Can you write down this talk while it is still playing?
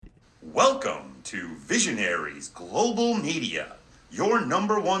Welcome to Visionaries Global Media, your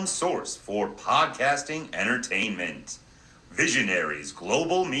number one source for podcasting entertainment. Visionaries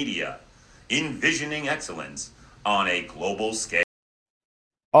Global Media, envisioning excellence on a global scale.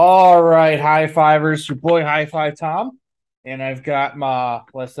 All right, high fivers, your boy High Five Tom, and I've got my,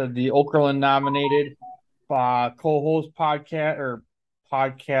 let's say, the Okerlund nominated co-host podcast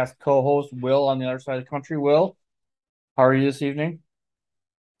co-host Will on the other side of the country. Will, how are you this evening?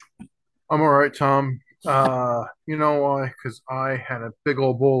 I'm all right, Tom. You know why? Because I had a big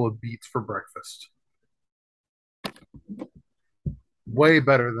old bowl of beets for breakfast. Way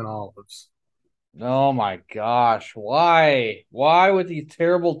better than olives. Oh my gosh, why? Why with these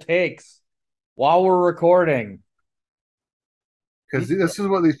terrible takes while we're recording? Because this is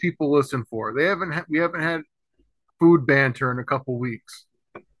what these people listen for. We haven't had food banter in a couple weeks.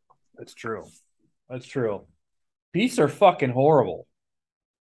 That's true. That's true. Beets are fucking horrible.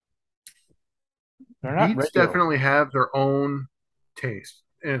 They're not Beets regular. definitely have their own taste,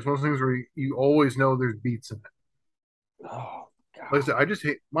 and it's one of those things where you always know there's beets in it. Oh Like I God. said, I just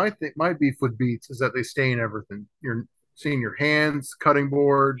hate my beef with beets is that they stain everything. You're seeing your hands, cutting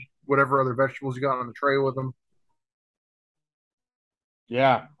board, whatever other vegetables you got on the tray with them.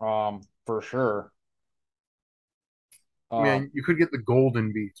 Yeah, for sure. I Um, mean, you could get the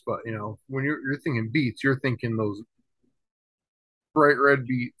golden beets, but when you're thinking beets, you're thinking those bright red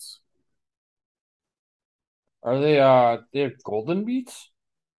beets. are they have golden beets?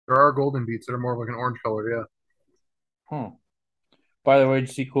 There are golden beets that are more like an orange color. Yeah, Hmm. By the way, did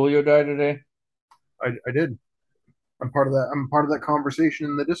you see Coolio die today? I did. I'm part of that conversation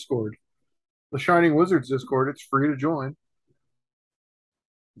in the Discord, the Shining Wizards Discord. It's free to join.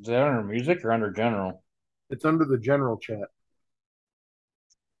 Is that under music or under general? It's under the general chat.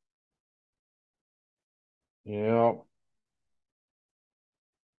 Yeah.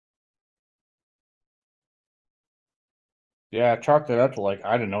 Yeah, I chalked it up to like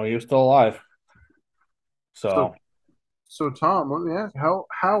I didn't know he was still alive. So So so Tom, let me ask, how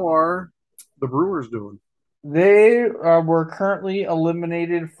are the Brewers doing? they were currently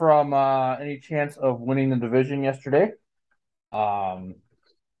eliminated from any chance of winning the division yesterday. Um,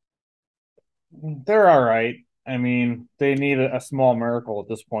 they're all right. I mean, they need a small miracle at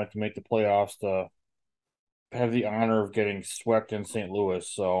this point to make the playoffs to have the honor of getting swept in St. Louis.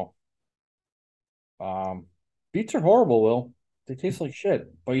 So Um, beets are horrible, Will. They taste like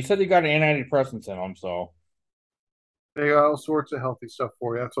shit. But you said you got antidepressants in them, so They got all sorts of healthy stuff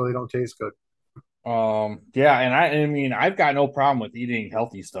for you. That's why they don't taste good. yeah, and I mean I've got no problem with eating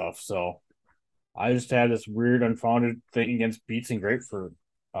healthy stuff, so I just had this weird unfounded thing against beets and grapefruit.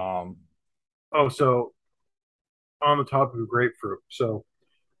 Um, Oh, so on the topic of grapefruit, so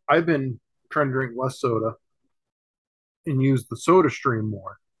I've been trying to drink less soda and use the soda stream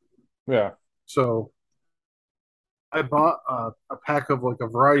more. yeah. So I bought a pack of like a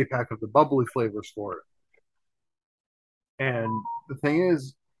variety pack of the bubbly flavors for it. And the thing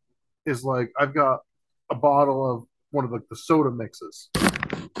is like I've got a bottle of one of like the soda mixes,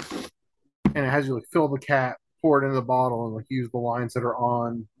 and it has you like fill the cap, pour it into the bottle, and like use the lines that are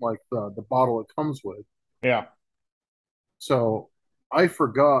on like the bottle it comes with. Yeah. So I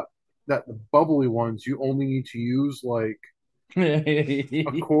forgot that the bubbly ones you only need to use like a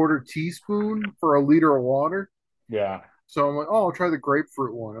quarter teaspoon for a liter of water. Yeah. So I'm like, oh, I'll try the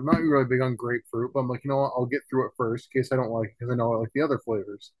grapefruit one. I'm not really big on grapefruit, but I'm like, you know what? I'll get through it first in case I don't like it because I know I like the other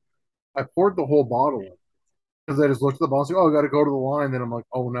flavors. I poured the whole bottle in because I just looked at the bottle and said, oh, I got to go to the line. Then I'm like,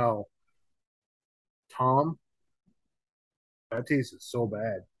 oh no, Tom, that tasted so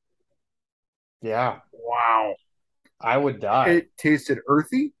bad. Yeah. Wow. I would die. It tasted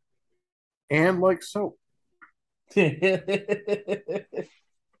earthy and like soap.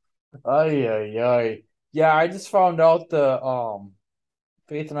 Ay, ay, ay. Yeah, I just found out the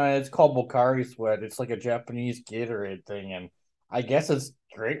Faith and I, it's called Bocari Sweat. It's like a Japanese Gatorade thing, and I guess it's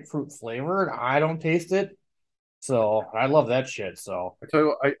grapefruit flavored. I don't taste it, so I love that shit. So I tell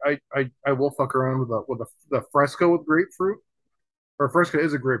you what, I will fuck around with the Fresca with grapefruit. Or Fresca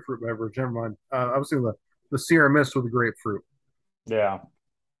is a grapefruit beverage. Never mind. I was thinking the Sierra Mist with the grapefruit. yeah,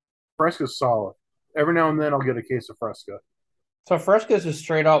 Fresca's solid. Every now and then I'll get a case of Fresca. so Fresca is just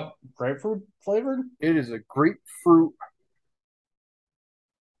straight up grapefruit flavored. It is a grapefruit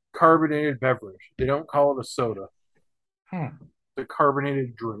carbonated beverage. They don't call it a soda. Hmm, It's a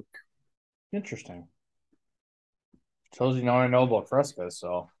carbonated drink. interesting. Shows you know I know about Fresca.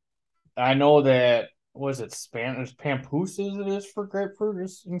 So I know that was it Spanish pampusas it is for grapefruit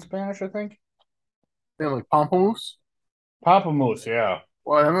is in Spanish, I think. They have like pamplemousse. Pamplemousse, yeah.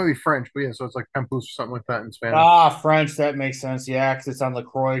 Well, that might be French, but yeah, so it's like Pampus or something like that in Spanish. Ah, French. That makes sense. Yeah, because it's on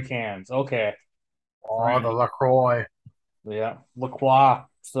LaCroix cans. Okay. Oh, the French. LaCroix. Yeah. LaCroix.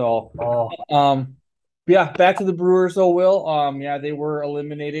 So, Oh, um, yeah, back to the Brewers, though, Will. Yeah, they were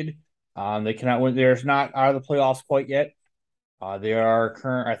eliminated. They cannot win. There's not out of the playoffs quite yet. They are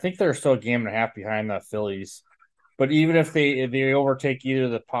current. I think they're still a game and a half behind the Phillies. But even if they overtake either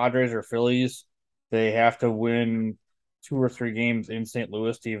the Padres or Phillies, they have to win 2 or 3 games in St.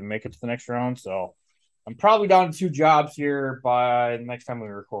 Louis to even make it to the next round. So I'm probably down to 2 jobs here by the next time we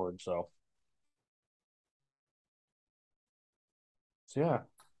record. So yeah.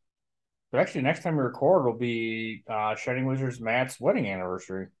 But actually, next time we record will be Shining Wizards Matt's wedding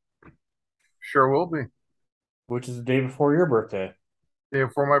anniversary, sure will be. which is the day before your birthday. Day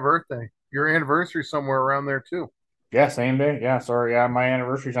before my birthday. Your anniversary somewhere around there too. Yeah, same day. Yeah, sorry. Yeah, my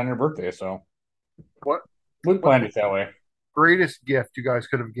anniversary's on your birthday, so What we what planned the it that way. greatest gift you guys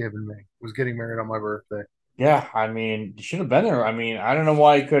could have given me was getting married on my birthday. Yeah, I mean, you should have been there. I mean, I don't know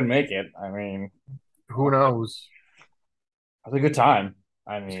why you couldn't make it. I mean, Who knows? it was a good time.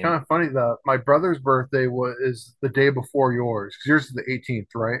 I It's mean, kind of funny that my brother's birthday is the day before yours because yours is the 18th,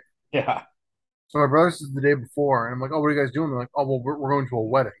 right? yeah. So my brother's is the day before, and I'm like, "Oh, what are you guys doing?" They're like, "Oh, well, we're going to a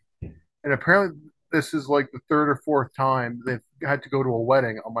wedding." And apparently, this is like the third or fourth time they've had to go to a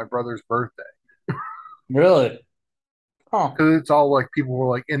wedding on my brother's birthday Really? Huh. because it's all like people were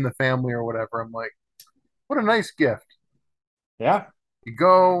like in the family or whatever. I'm like, what a nice gift. Yeah. You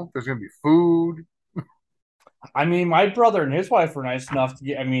go, there's gonna be food. I mean, my brother and his wife were nice enough to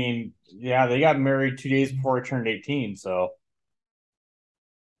get, I mean, yeah, they got married 2 days before I turned 18, so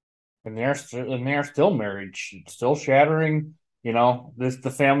and they're still married, still shattering,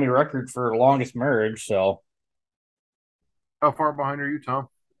 the family record for longest marriage, so How far behind are you, Tom?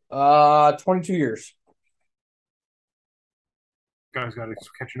 22 years. Guys got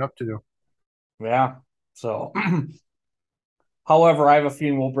catching up to do. Yeah. So however, I have a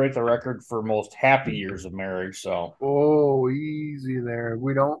feeling we'll break the record for most happy years of marriage, so Oh, easy there.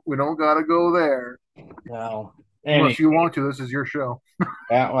 We don't gotta go there no. unless Any you want to. This is your show.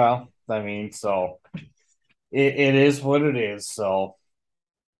 yeah, well, I mean, so it is what it is. So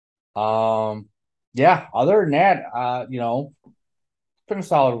um yeah, other than that, it's been a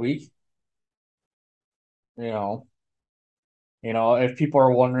solid week, you know. If people are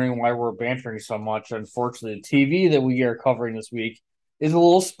wondering why we're bantering so much, unfortunately the TV that we are covering this week is a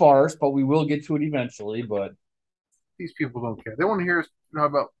little sparse, but we will get to it eventually. But These people don't care. They want to hear us know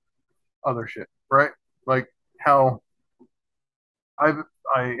about other shit, right? Like how I've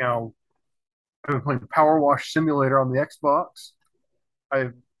I've been playing Power Wash Simulator on the Xbox.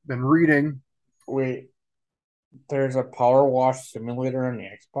 I've been reading. wait, there's a power wash simulator on the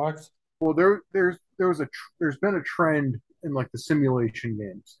Xbox? Well, there's been a trend in like the simulation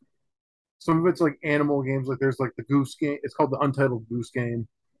games. Some of it's like animal games. Like there's like the Goose game. It's called the Untitled Goose game,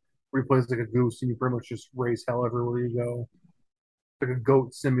 where you play as like a goose and you pretty much just race hell everywhere you go. Like a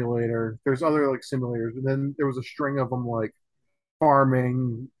goat simulator. There's other like simulators, and then there was a string of them like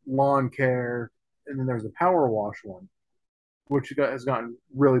farming, lawn care, and then there's a power wash one, which has gotten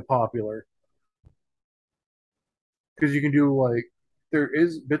really popular because you can do like there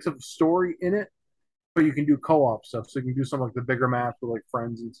is bits of story in it, but you can do co-op stuff. So you can do some like the bigger maps with like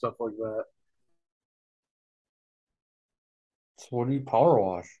friends and stuff like that. So what do you power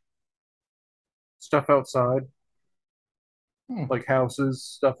wash? Stuff outside, Hmm. like houses,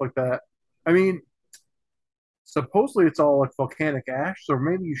 stuff like that. I mean, supposedly it's all like volcanic ash, so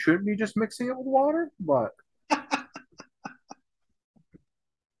maybe you shouldn't be just mixing it with water, but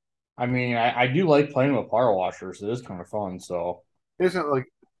I mean, I do like playing with power washers. It is kind of fun. So it isn't like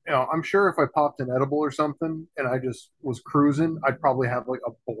I'm sure if I popped an edible or something and I just was cruising, I'd probably have like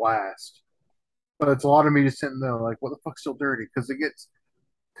a blast. But it's a lot of me just sitting there like, what the fuck's still dirty? Because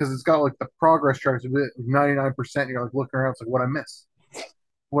it's got like the progress charts of it, 99%. You're like looking around, it's like, what I miss?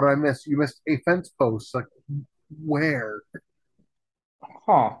 What I miss? You missed a fence post. Like, where?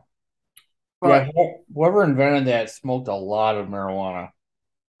 huh. Yeah, But whoever invented that smoked a lot of marijuana.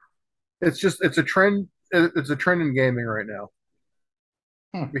 it's a trend. It's a trend in gaming right now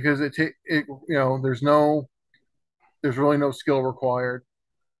Hmm. because there's really no skill required.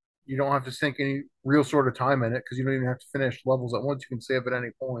 You don't have to sink any real sort of time in it because you don't even have to finish levels at once. You can save at any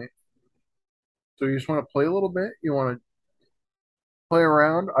point. So you just want to play a little bit. You want to play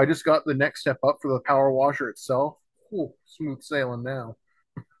around. I just got the next step up for the power washer itself. Ooh, smooth sailing now.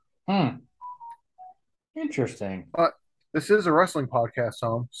 Hmm. Interesting. But this is a wrestling podcast,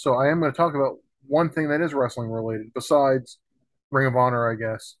 Tom. So I am going to talk about one thing that is wrestling related besides Ring of Honor, I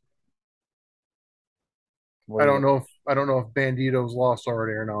guess. What I do don't you know if Bandito's lost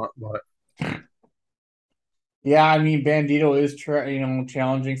already or not, but Yeah, I mean Bandito is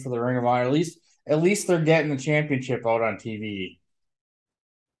challenging for the Ring of Honor. At least they're getting the championship out on TV.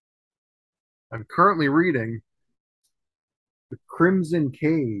 I'm currently reading the Crimson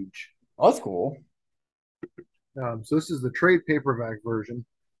Cage. Oh, that's cool. So this is the trade paperback version,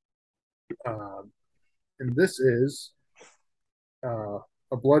 um, and this is uh,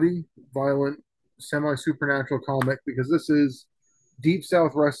 a bloody, violent, semi-supernatural comic because this is Deep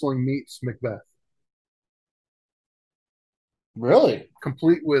South Wrestling meets Macbeth, Really?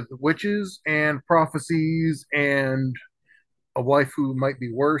 complete with witches and prophecies and a wife who might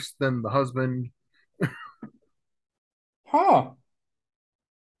be worse than the husband. Huh.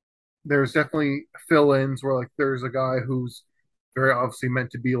 There's definitely fill-ins where like there's a guy who's very obviously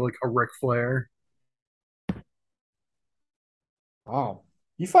meant to be like a Ric Flair. Wow.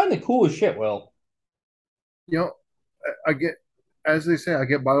 You find the coolest shit, Will. You know, I get, as they say, I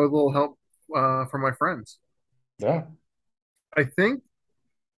get by with a little help from my friends. Yeah. I think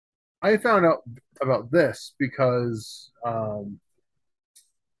I found out about this because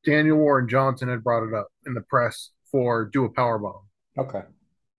Daniel Warren Johnson had brought it up in the press for Do a Powerbomb, Okay.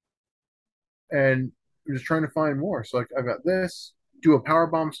 and I'm just trying to find more. So like I got this Do a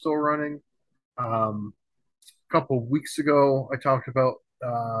Powerbomb still running. A couple of weeks ago, I talked about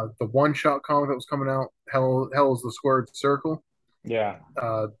the one shot comic that was coming out. Hell is the Squared Circle. Yeah.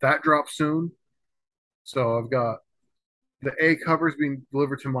 That drops soon. So I've got the A covers being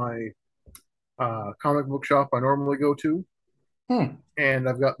delivered to my comic book shop I normally go to, Hmm. and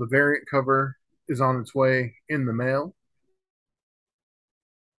I've got the variant cover is on its way in the mail.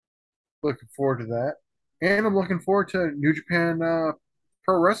 Looking forward to that, and I'm looking forward to New Japan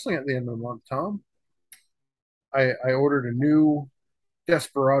Pro Wrestling at the end of the month. Tom, I ordered a new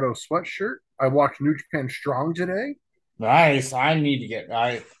Desperado sweatshirt. I watched New Japan Strong today. Nice. I need to get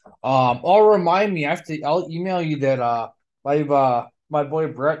I'll remind me. I'll email you that my boy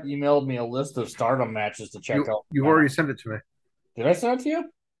Brett emailed me a list of Stardom matches to check out. You've already sent it to me. Did I send it to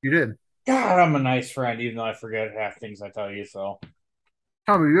you? You did. God, I'm a nice friend, even though I forget half things I tell you, so.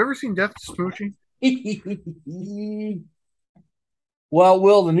 Tom, have you ever seen Death to Smoochie? Well,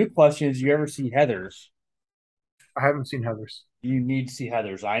 Will, the new question is, you ever see Heather's? I haven't seen Heather's. You need to see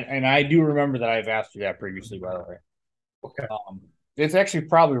Heather's. I do remember that I've asked you that previously, by the way. Okay, It's actually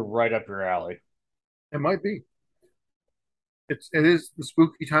probably right up your alley. it might be. It is the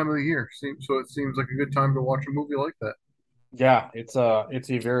spooky time of the year, so it seems like a good time to watch a movie like that. Yeah, it's a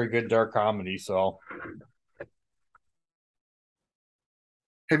very good dark comedy. So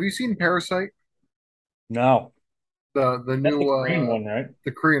Have you seen Parasite? no, The that's the new Korean one, right?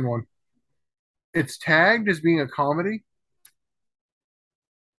 the Korean one. It's tagged as being a comedy.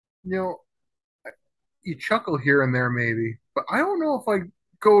 You know, you chuckle here and there maybe, but I don't know if I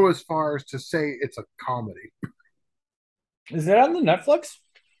go as far as to say it's a comedy. Is it on the Netflix?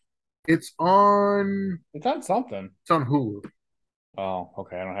 It's on It's on something. it's on Hulu. Oh,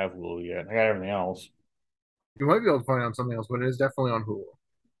 okay. I don't have Hulu yet. I got everything else. You might be able to find it on something else, but it is definitely on Hulu.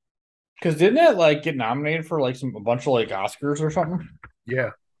 Because didn't it like get nominated for like a bunch of like Oscars or something?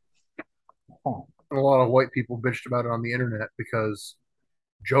 Yeah, Oh, and a lot of white people bitched about it on the internet because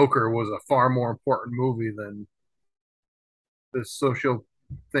Joker was a far more important movie than this social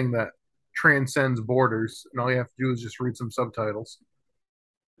thing that transcends borders, and all you have to do is just read some subtitles.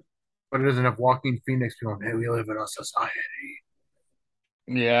 But it doesn't have Joaquin Phoenix going, "Hey, we live in a society."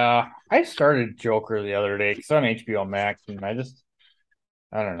 yeah. I started Joker the other day because on HBO Max, and I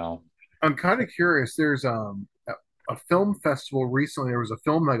don't know. I'm kind of curious. There's a film festival recently. There was a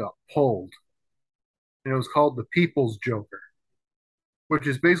film that got pulled, and it was called The People's Joker, which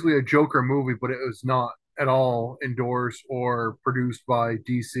is basically a Joker movie, but it was not at all endorsed or produced by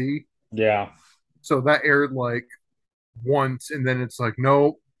DC. Yeah. So that aired like once, and then it's like,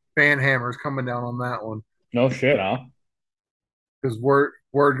 nope, Banhammer's coming down on that one No shit, huh? because word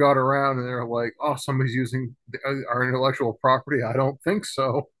got around, and they're like, oh, somebody's using our intellectual property. I don't think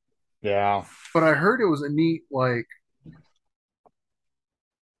so, Yeah. but I heard it was a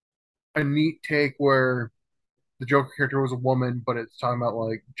neat take where the Joker character was a woman, but it's talking about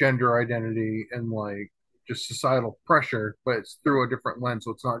like gender identity and like just societal pressure, but it's through a different lens.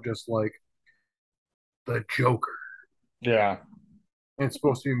 So it's not just like the Joker. Yeah. And it's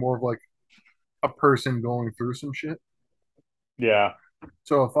supposed to be more of like a person going through some shit. Yeah.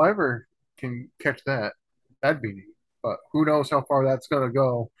 So if I ever can catch that, that'd be neat. But who knows how far that's gonna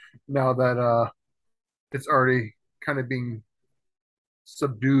go now that it's already kind of being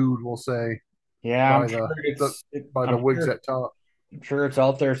subdued, we'll say, Yeah, by the by the wigs at top. I'm sure it's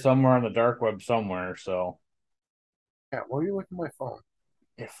out there somewhere on the dark web somewhere. So Yeah, why are you looking at my phone?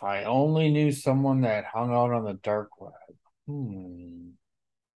 If I only knew someone that hung out on the dark web.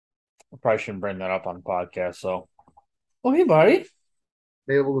 I probably shouldn't bring that up on the podcast. So, oh, hey, buddy.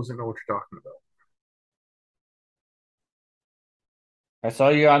 Mabel doesn't know what you're talking about. I saw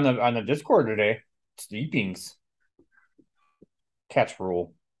you on the Discord today. Sleepings. Cats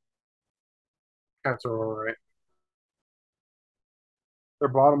rule. Cats are all right. They're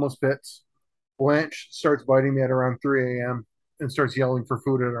bottomless pits. Blanche starts biting me at around 3 a.m. and starts yelling for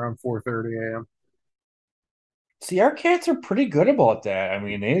food at around 4:30 a.m. See, our cats are pretty good about that. I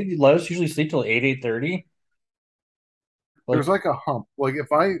mean, they let us usually sleep till 8:30. There's Like, like a hump. Like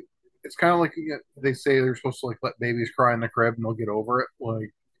if I, it's kind of like they say they're supposed to like let babies cry in the crib and they'll get over it. Like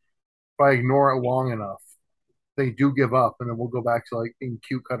if I ignore it long enough, they do give up, and then we'll go back to like being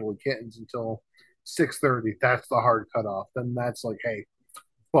cute, cuddly kittens until 6:30. That's the hard cutoff. Then that's like, hey,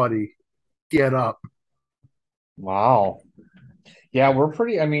 buddy, get up. wow. Yeah, we're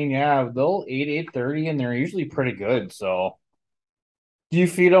pretty. I mean, yeah, they'll 8:30, and they're usually pretty good. So, do you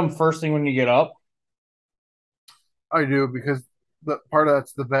feed them first thing when you get up? I do because the part of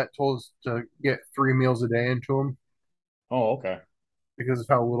that's the vet told us to get 3 meals a day into them Oh, okay. because of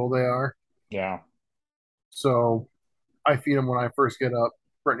how little they are. Yeah. So I feed them when I first get up.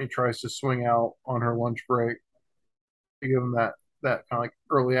 Brittany tries to swing out on her lunch break. I give them that kind of like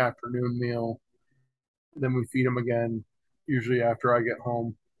early afternoon meal. Then we feed them again, usually after I get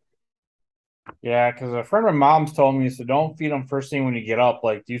home. Yeah, because a friend of my mom's told me, so don't feed them first thing when you get up.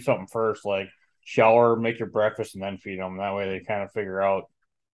 Like, do something first, like shower, make your breakfast, and then feed them. That way they kind of figure out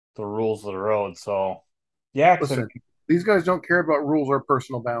the rules of the road. So, yeah, because Listen, these guys don't care about rules or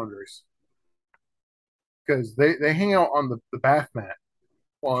personal boundaries because they hang out on the bath mat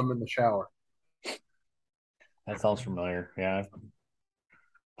while I'm in the shower. that sounds familiar. Yeah.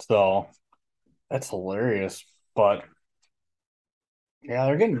 So that's hilarious. But yeah,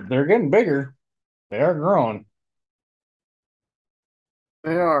 they're getting bigger. They are growing.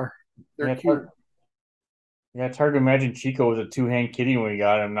 They are. Yeah, They're cute. it's hard to imagine Chico was a two-hand kitty when we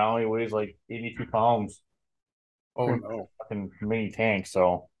got him. Now he weighs like 82 pounds. Oh Pretty much no. a fucking mini tank.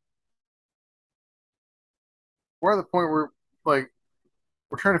 So We're at the point where like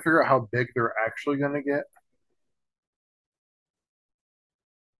we're trying to figure out how big they're actually gonna get.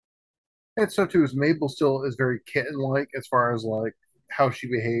 And so too is Mabel still is very kitten like as far as like how she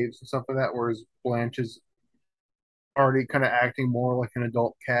behaves and stuff like that, whereas Blanche is already kind of acting more like an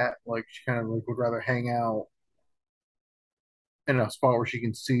adult cat. Like she kind of like would rather hang out in a spot where she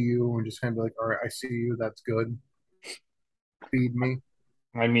can see you and just kind of be like, all right, I see you, that's good. Feed me.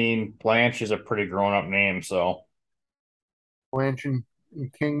 I mean, Blanche is a pretty grown-up name. So Blanche and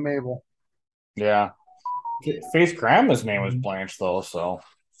King Mabel. yeah. Faith's grandma's name was Blanche though. So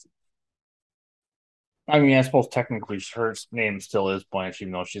I mean, I suppose technically her name still is Blanche,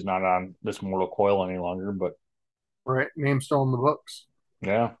 even though she's not on this mortal coil any longer. But Right? Name still in the books.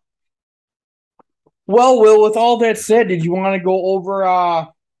 yeah. Well, Will, with all that said, did you want to go over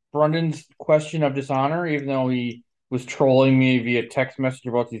Brendan's question of dishonor, even though he was trolling me via text message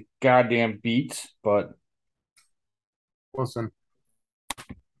about these goddamn beats? But Listen,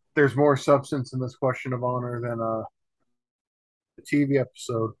 there's more substance in this question of honor than the TV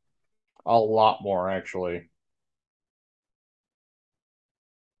episode. a lot more, actually.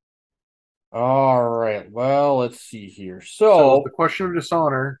 All right. Well, let's see here. So So, the question of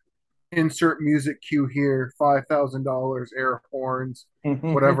dishonor, insert music cue here, $5,000, air horns,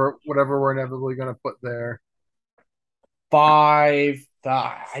 whatever we're inevitably gonna put there. five.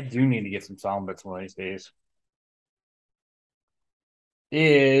 I do need to get some sound bits one of these days.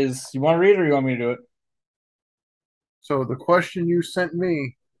 Is you want to read it or you want me to do it? So the question you sent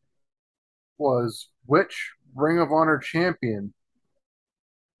me was which Ring of Honor champion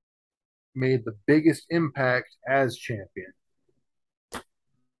made the biggest impact as champion?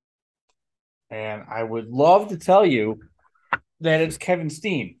 And I would love to tell you that it's Kevin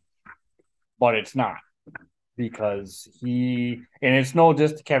Steen, but it's not because and it's no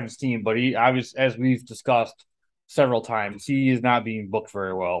just to Kevin Steen, but as we've discussed several times, he is not being booked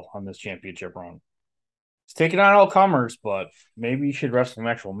very well on this championship run. He's taking on all comers, but maybe he should wrestle an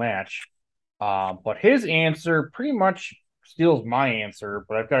actual match. But his answer pretty much steals my answer,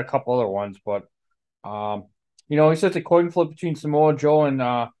 but I've got a couple other ones. But he says a coin flip between Samoa Joe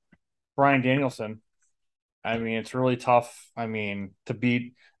and Brian Danielson. I mean, it's really tough. I mean, to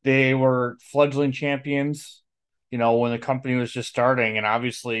beat, they were fledgling champions, when the company was just starting, and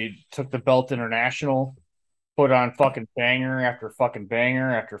obviously took the belt international, put on fucking banger after fucking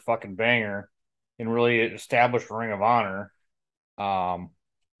banger after fucking banger, and really established Ring of Honor.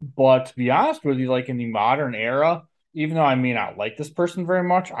 But to be honest with you, like in the modern era, even though I may not like this person very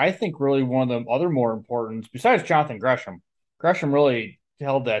much, I think really one of the other more important, besides Jonathan Gresham, Gresham really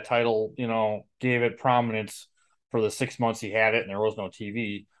held that title, gave it prominence for the 6 months he had it and there was no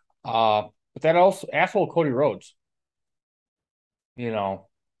TV. But that also asshole Cody Rhodes, you know,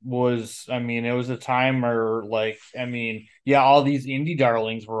 I mean, it was a time where, like, I mean, yeah, all these indie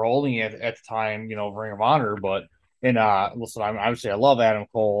darlings were holding it at the time, Ring of Honor, but, and, listen, I'm obviously, I love Adam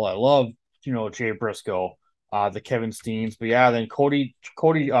Cole. I love, Jay Briscoe, the Kevin Steens, but yeah, then Cody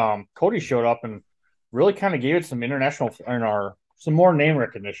showed up and really kind of gave it some some more name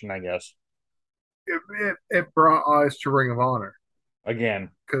recognition, I guess. It brought eyes to Ring of Honor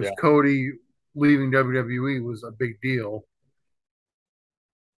Again, because yeah, Cody leaving WWE was a big deal,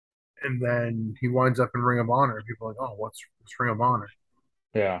 and then he winds up in Ring of Honor. People are like, oh, what's Ring of Honor?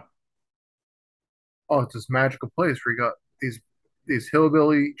 yeah. Oh, it's this magical place where you got these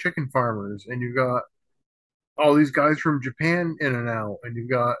hillbilly chicken farmers, and you got all these guys from Japan in and out, and you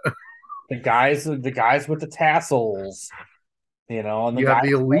got The guys with the tassels, and the you got guys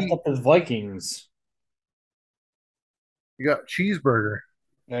the dressed elite, up as Vikings. you got cheeseburger.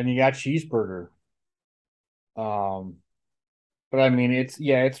 And you got Cheeseburger. Um, but I mean, it's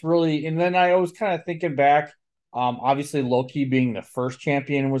really. And then I was kind of thinking back. Obviously, Loki being the first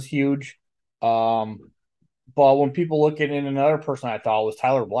champion was huge. Um, but when people look at it, another person I thought was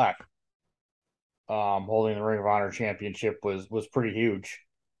Tyler Black. Holding the Ring of Honor championship was pretty huge.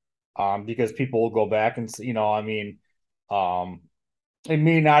 Because people will go back and I mean, um, it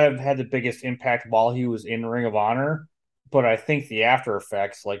may not have had the biggest impact while he was in Ring of Honor, but I think the after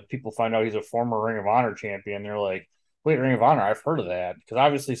effects, like people find out he's a former Ring of Honor champion, they're like, wait, Ring of Honor, I've heard of that. Because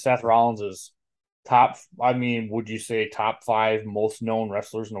obviously Seth Rollins is top, I mean, would you say top five most known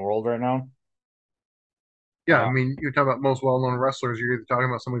wrestlers in the world right now? Yeah, I Uh, mean, you're talking about most well-known wrestlers. You're either talking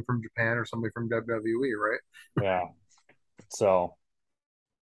about somebody from Japan or somebody from WWE, right? yeah. So,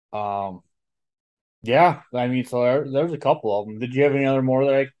 um, yeah, I mean, so there's a couple of them. Did you have any other more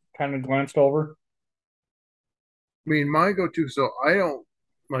that I kind of glanced over? I mean, my go-to. So I don't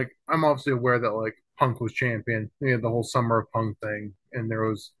like. I'm obviously aware that like Punk was champion. We had the whole Summer of Punk thing, and there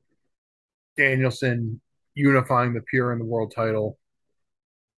was Danielson unifying the Pure and the world title.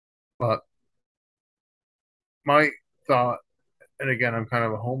 But my thought, and again, I'm kind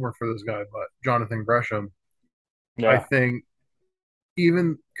of a homer for this guy, but Jonathan Gresham, I Yeah, think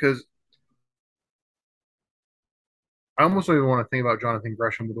even because I almost don't even want to think about Jonathan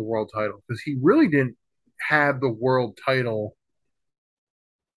Gresham with the world title because he really didn't have the world title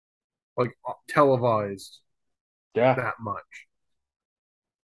like televised yeah, that much.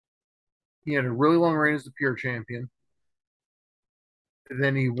 He had a really long reign as the Pure champion. And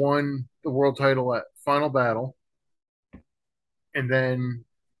then he won the world title at Final Battle, and then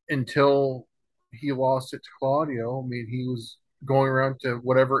until he lost it to Claudio, I mean, he was going around to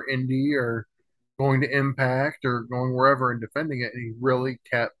whatever indie or going to Impact or going wherever and defending it, and he really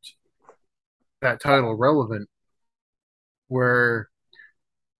kept that title relevant. Where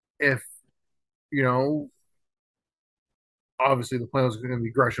if you know, obviously the plan was going to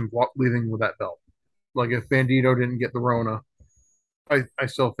be Gresham leaving with that belt. Like if Bandito didn't get the Rona, I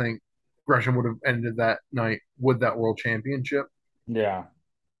still think Gresham would have ended that night with that world championship. yeah,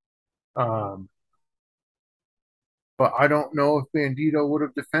 Um, but I don't know if Bandito would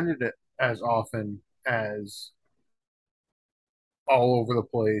have defended it as often as all over the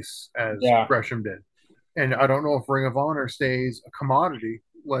place as yeah, Gresham did. And I don't know if Ring of Honor stays a commodity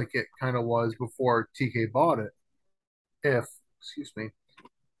like it kind of was before TK bought it. If, excuse me,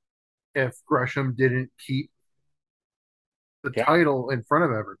 if Gresham didn't keep the yeah, title in front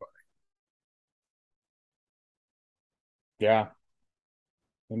of everybody. yeah.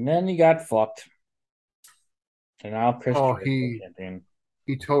 And then he got fucked. And now Chris Oh, Jericho champion.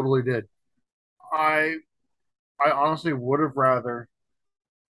 he totally did. I I honestly would have rather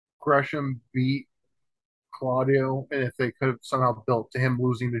Gresham beat Claudio, and if they could have somehow built to him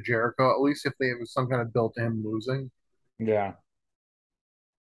losing to Jericho, at least if they it was some kind of built to him losing, Yeah,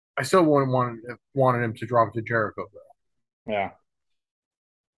 I still wouldn't wanted him to drop it to Jericho though. yeah.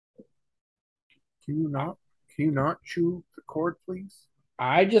 Can you not? Can you not chew the cord, please?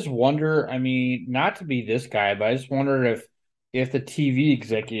 I just wonder, I mean, not to be this guy, but I just wonder if the TV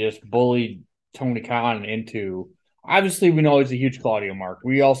executives bullied Tony Khan into obviously we know he's a huge Claudio mark.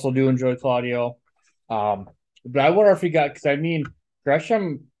 We also do enjoy Claudio. Um, but I wonder if he got because I mean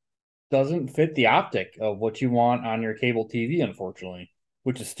Gresham doesn't fit the optic of what you want on your cable TV, unfortunately,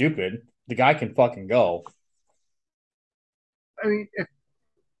 which is stupid. The guy can fucking go. I mean, if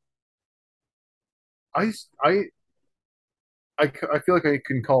I I I feel like I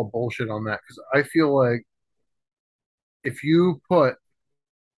can call bullshit on that because I feel like if you put,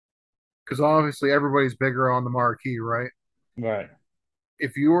 because obviously everybody's bigger on the marquee, right? Right.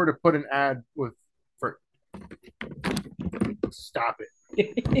 If you were to put an ad for, stop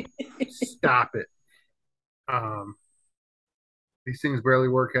it, stop it. Um, these things barely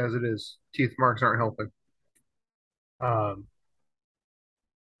work as it is. Teeth marks aren't helping. Um,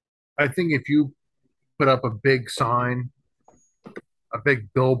 I think if you put up a big sign, a big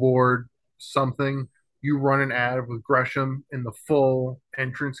billboard, something, you run an ad with Gresham in the full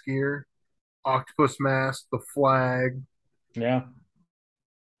entrance gear, octopus mask, the flag. Yeah.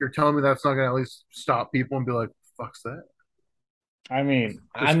 You're telling me that's not going to at least stop people and be like, "Fuck's that? I mean,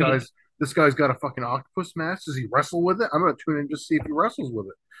 This guy's this guy's got a fucking octopus mask. Does he wrestle with it? I'm going to tune in just to see if he wrestles with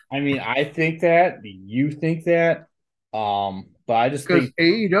it." I think that you think that, but I just Because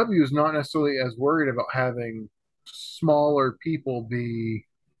think, AEW is not necessarily as worried about having smaller people be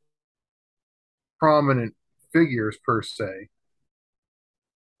prominent figures per se.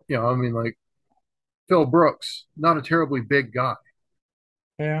 I mean, like Phil Brooks, not a terribly big guy.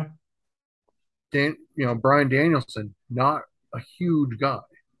 yeah, Brian Danielson, not a huge guy,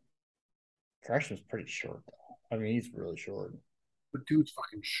 Gresham's pretty short though. I mean, he's really short. but dude's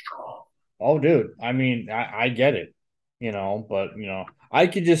fucking strong. Oh, dude. I mean, I get it, but I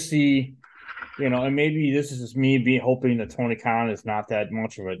could just see, and maybe this is just me be hoping that Tony Khan is not that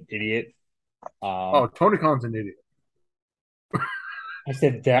much of an idiot. Oh, Tony Khan's an idiot. I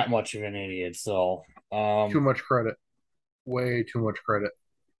said that much of an idiot, so Too much credit. Way too much credit.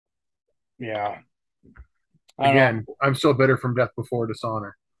 yeah. I don't know. Again, I'm so bitter from Death Before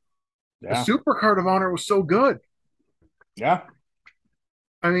Dishonor. The Yeah, Super Card of Honor was so good. yeah,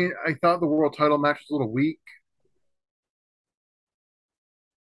 I mean, I thought the world title match was a little weak.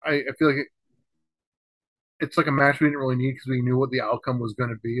 I feel like it's like a match we didn't really need because we knew what the outcome was going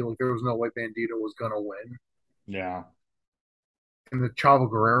to be. Like there was no way Bandito was going to win, yeah, and the Chavo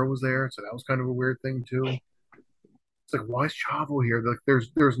Guerrero was there, so that was kind of a weird thing too. It's like, why is Chavo here? Like,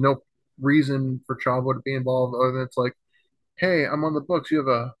 there's no reason for Chavo to be involved other than it's like, hey, I'm on the books. You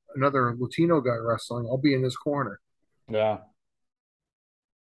have another Latino guy wrestling. I'll be in his corner. yeah,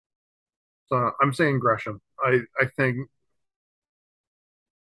 So I'm saying Gresham.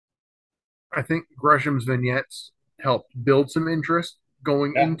 I think Gresham's vignettes helped build some interest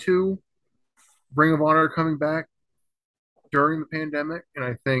going yeah, into Ring of Honor coming back during the pandemic, and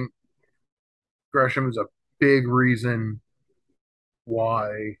I think Gresham is a big reason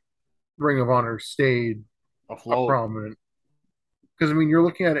why Ring of Honor stayed a afloat. prominent. Because I mean, you're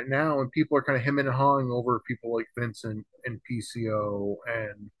looking at it now, and people are kind of hemming and hawing over people like Vincent and PCO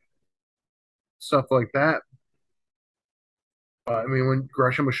and stuff like that. I mean, when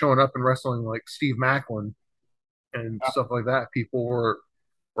Gresham was showing up and wrestling like Steve Macklin and Yeah, stuff like that, people were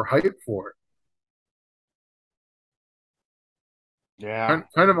hyped for it. yeah.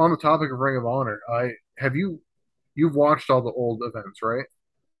 Kind of on the topic of Ring of Honor, I have you've watched all the old events, right?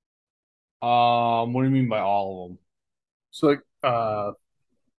 What do you mean by all of them? So like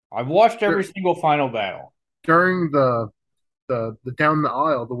I've watched every dur- single final battle. during the down the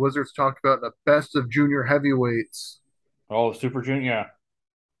aisle, the Wizards talked about the best of junior heavyweights, Oh, Super Junior,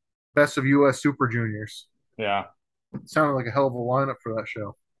 best of U.S. Super Juniors. yeah, It sounded like a hell of a lineup for that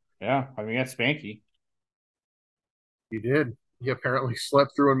show. yeah. I mean, that's Spanky. He did. He apparently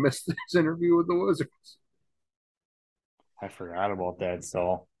slept through and missed his interview with the Wizards. I forgot about that.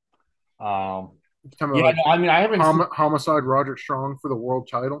 So, um, Talking about yeah. like No, I mean, I haven't seen. homicide Roderick Strong for the world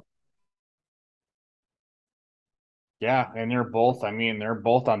title. Yeah, and they're both. I mean, they're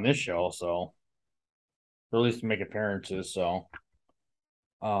both on this show, so or at least make appearances. So,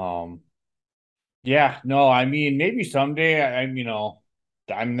 um, yeah. No, I mean, maybe someday. I'm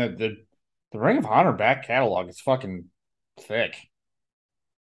the Ring of Honor back catalog is fucking thick.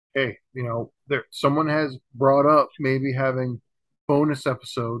 Hey, there someone has brought up maybe having bonus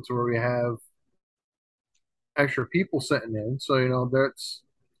episodes where we have extra people sitting in. So that's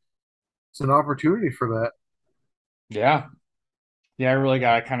it's an opportunity for that. Yeah, yeah. I really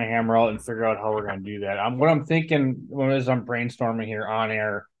got to kind of hammer out and figure out how we're gonna do that. What I'm thinking as I'm brainstorming here on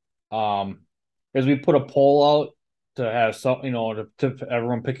air, um, is we put a poll out to have some, to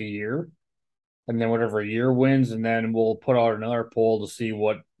everyone pick a year, and then whatever year wins, and then we'll put out another poll to see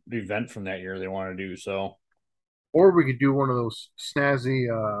what event from that year they want to do. So, Or we could do one of those snazzy.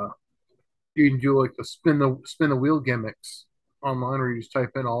 You can do like the spin the wheel gimmicks online, where you just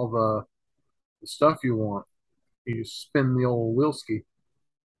type in all the stuff you want. You just spin the old wheel ski.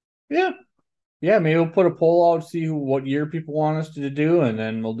 yeah, yeah, maybe we'll put a poll out, see what year people want us to do, and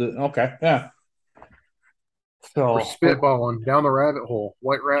then we'll do. Okay, yeah. We're So, spitballing down the rabbit hole.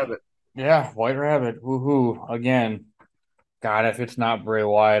 White Rabbit. yeah, White Rabbit, woohoo! Again, God, if it's not Bray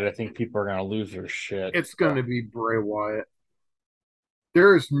Wyatt, I think people are gonna lose their shit. It's going to be Bray Wyatt.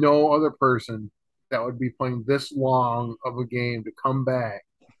 There is no other person that would be playing this long of a game to come back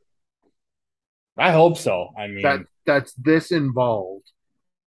I hope so. I that mean, that's this involved.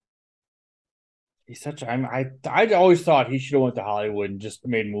 he's such. I always thought he should have went to Hollywood and just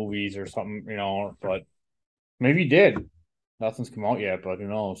made movies or something, But maybe he did. Nothing's come out yet, but who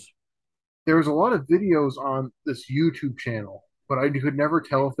knows? There was a lot of videos on this YouTube channel, but I could never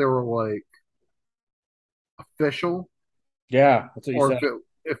tell if they were like official Yeah, that's what you or said.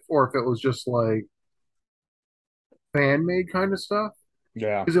 if it was just like fan made kind of stuff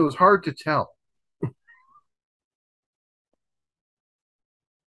Yeah. because it was hard to tell.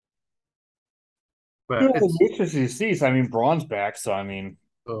 Yeah, But it's interesting to see. So, I mean, Braun's back, so I mean,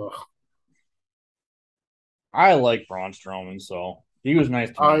 ugh. I like Braun Strowman, so he was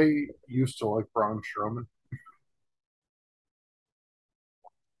nice to me. I used to like Braun Strowman,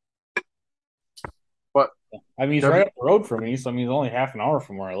 but I mean, he's right W up the road from me, so I mean, he's only half an hour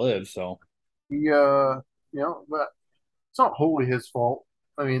from where I live. So he but it's not wholly his fault.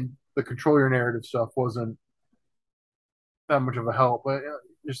 I mean, the control your narrative stuff wasn't that much of a help, but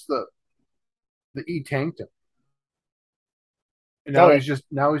just the E tanked him, and oh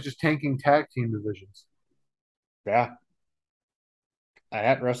now he's just tanking tag team divisions. yeah,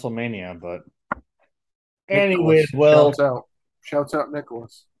 at WrestleMania. But anyways, Nicholas well, shouts out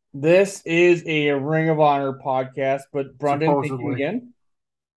Nicholas. this is a Ring of Honor podcast. But Brendan, thank you Supposedly, again.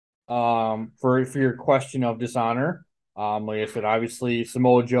 For your question of dishonor. Like I said, obviously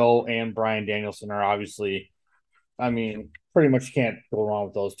Samoa Joe and Bryan Danielson are obviously. I mean, pretty much can't go wrong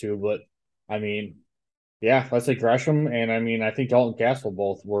with those two. But I mean, yeah, let's say Gresham, and I mean, I think Dalton Castle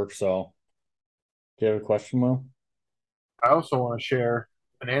both work. So, do you have a question, Will? I also want to share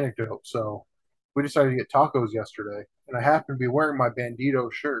an anecdote. So, we decided to get tacos yesterday, and I happened to be wearing my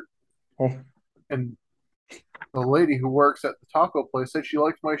Bandito shirt. Oh, And the lady who works at the taco place said she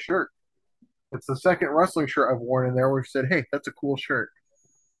liked my shirt. It's the second wrestling shirt I've worn in there where she said, "Hey, that's a cool shirt."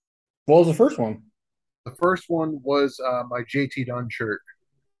 what was the first one? The first one was my JT Dunn shirt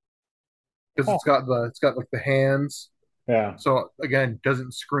because Oh, it's got like the hands. yeah, So again,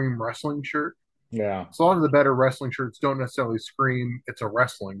 doesn't scream wrestling shirt. yeah, So a lot of the better wrestling shirts don't necessarily scream it's a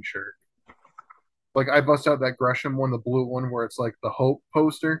wrestling shirt. Like I bust out that Gresham one, the blue one, where it's like the Hope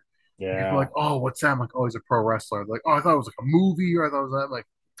poster. You're yeah, like, oh, what's that? I'm like, oh, he's a pro wrestler. Like, oh, I thought it was like a movie, or I thought it was that. I'm like,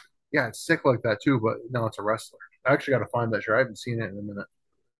 yeah, it's sick like that too, but no, it's a wrestler. I actually got to find that shirt. I haven't seen it in a minute.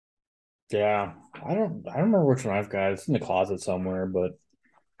 yeah. I don't remember which one I've got. It's in the closet somewhere, but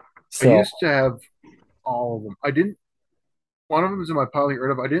I so used to have all of them. I didn't. One of them is in my pile to get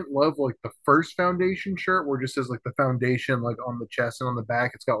rid of. I didn't love like the first foundation shirt where it just says like the foundation like on the chest and on the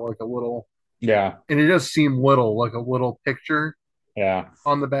back. It's got like a little, yeah, and it does seem little, like a little picture yeah,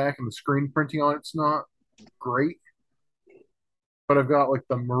 on the back, and the screen printing on it's not great. But I've got like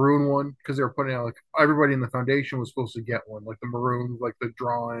the maroon one because they were putting out like everybody in the foundation was supposed to get one, like the maroon, like the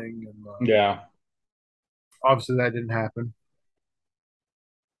drawing, and yeah. obviously that didn't happen.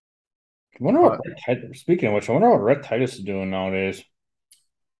 I wonder what But Speaking of which, I wonder what Red Titus is doing nowadays.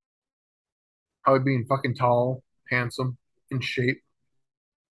 probably being fucking tall, handsome, in shape.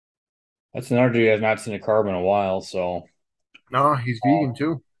 That's another dude I've not seen a carb in a while. So, Nah, he's vegan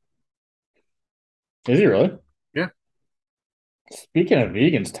too. is he really? Yeah, Speaking of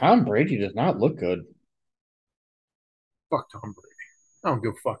vegans, Tom Brady does not look good. fuck Tom Brady. I don't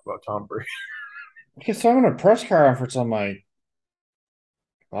give a fuck about Tom Brady. Okay, so I'm in a press conference. I'm like,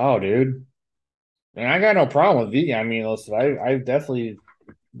 wow, dude. And I got no problem with vegan. I mean, listen, I've definitely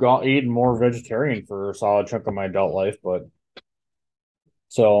got eaten more vegetarian for a solid chunk of my adult life, but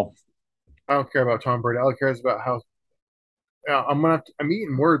so I don't care about Tom Brady. All I care is about how I'm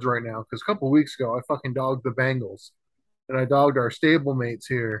eating words right now because a couple of weeks ago I fucking dogged the Bengals and I dogged our stablemates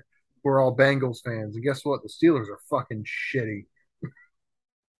here who are all Bengals fans. And guess what? The Steelers are fucking shitty.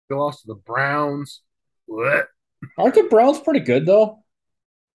 They lost to the Browns. Blech. aren't the Browns pretty good though?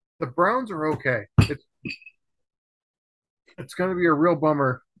 The Browns are okay. It's going to be a real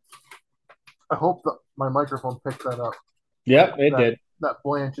bummer. I hope that my microphone picked that up. Yep, it That did. that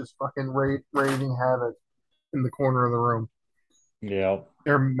Blanche is fucking raving havoc in the corner of the room. Yeah.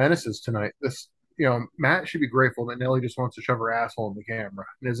 They're menaces tonight. Matt should be grateful that Nelly just wants to shove her asshole in the camera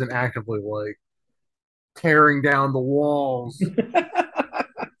and isn't actively like tearing down the walls.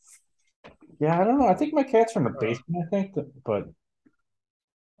 Yeah, I don't know. I think my cat's from the Uh, basement, I think, but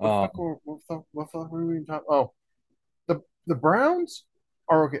what the um fuck? What the fuck were we even talking? Oh, the Browns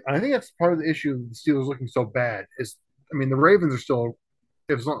are okay. I think that's part of the issue of the Steelers looking so bad. I mean, the Ravens are still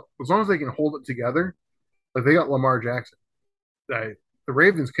as long as they can hold it together. Like they got Lamar Jackson. the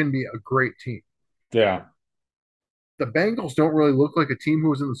Ravens can be a great team. Yeah. The Bengals don't really look like a team who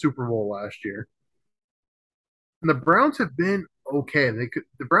was in the Super Bowl last year. And the Browns have been okay.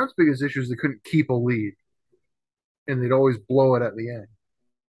 The Browns' biggest issue is they couldn't keep a lead, and they'd always blow it at the end.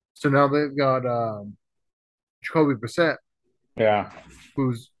 So now they've got Jacoby Brissett, Yeah.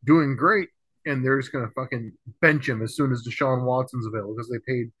 who's doing great, and they're just gonna fucking bench him as soon as Deshaun Watson's available because they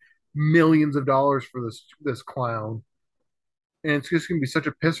paid millions of dollars for this clown. And it's just gonna be such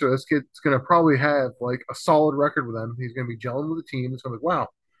a pisser. This kid's gonna probably have like a solid record with them. He's gonna be gelling with the team. It's gonna be wow,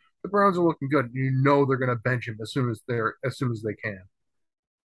 the Browns are looking good. You know they're gonna bench him as soon as they can.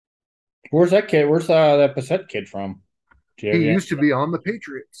 Where's that kid? Where's that Passett kid from? Do you He have any- used to be on the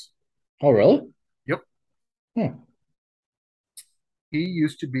Patriots. Oh, really? Yep, Hmm. he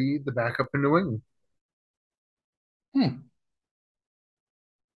used to be the backup in New England. Hmm.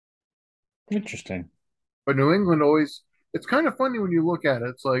 Interesting. But New England always, it's kind of funny when you look at it.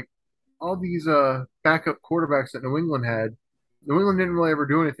 It's like all these backup quarterbacks that New England had, New England didn't really ever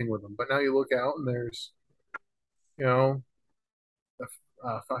do anything with them. But now you look out and there's, you know, the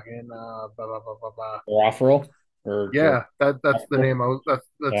fucking blah, blah, blah, blah, blah. Waffle or Yeah, that's the name I was that's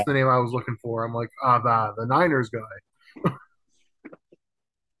Yeah. the name I was looking for. I'm like, the Niners guy.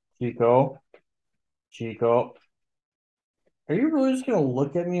 Chico. Chico. Are you really just gonna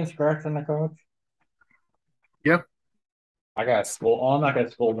look at me and scratch on the couch? Yeah. I got scold. Oh, I'm not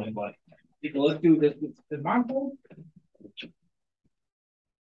gonna scold anybody. Chico, let's do this. Is mom cold?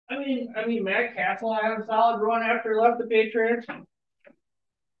 I mean, Matt Castle had a solid run after he left the Patriots.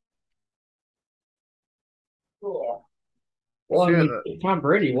 Cool. Well, I Yeah, mean, Tom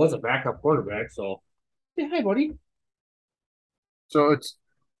Brady was a backup quarterback, so say hi, buddy. so it's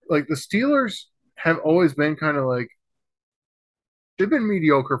like the Steelers have always been kind of like they've been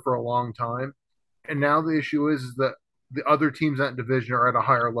mediocre for a long time, and now the issue is that the other teams in that division are at a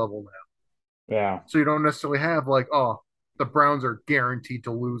higher level now. Yeah, So you don't necessarily have like, the Browns are guaranteed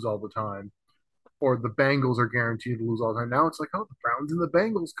to lose all the time, or the Bengals are guaranteed to lose all the time. Now it's like, the Browns and the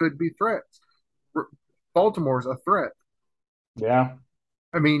Bengals could be threats. Baltimore's a threat. yeah.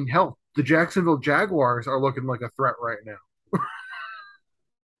 I mean, hell, the Jacksonville Jaguars are looking like a threat right now.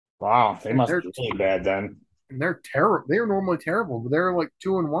 Wow, they And must they're be really bad then. they're terrible. They're normally terrible, but they're like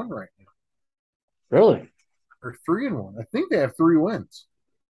 2-1 right now, Really? or 3-1. I think they have 3 wins.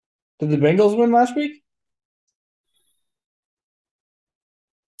 Did the Bengals win last week?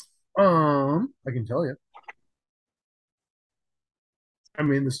 I can tell you. I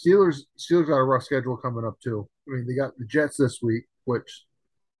mean, the Steelers got a rough schedule coming up too. I mean, they got the Jets this week, which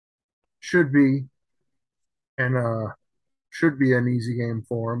should be and should be an easy game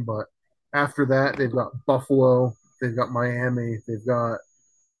for them. But after that, they've got Buffalo, they've got Miami, they've got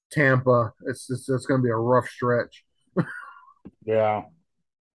Tampa. It's going to be a rough stretch. Yeah.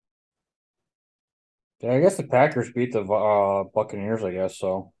 Yeah, I guess the Packers beat the Buccaneers, I guess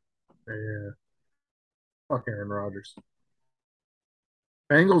so. Yeah, fuck Aaron Rodgers.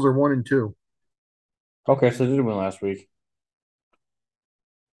 Bengals are 1-2. Okay, so they did win last week.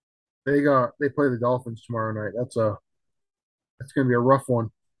 They play the Dolphins tomorrow night. That's going to be a rough one.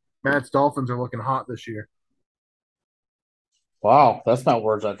 Matt's Dolphins are looking hot this year. Wow, that's not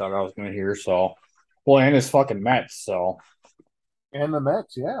words I thought I was going to hear. So, well, and it's fucking Mets. So, And the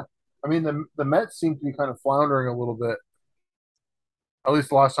Mets, yeah. I mean, the Mets seem to be kind of floundering a little bit. At least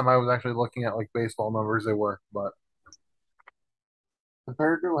the last time I was actually looking at like baseball numbers, they were. But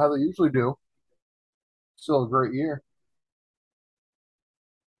compared to how they usually do, still a great year.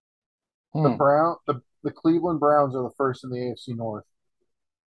 hmm. The Cleveland Browns are the first in the AFC North.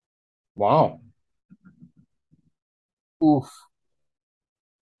 Wow. Oof.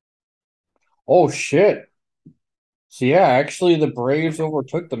 Oh shit. So yeah, actually, the Braves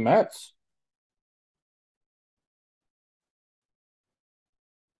overtook the Mets.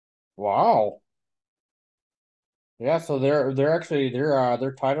 Wow. Yeah, so they're actually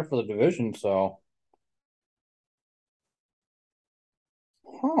they're tied up for the division. So,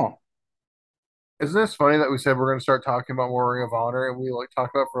 huh? Isn't this funny that we said we're going to start talking about more Ring of Honor and we like talk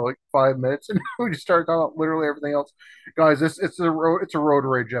about it for like 5 minutes and we just started talking about literally everything else? Guys, it's a road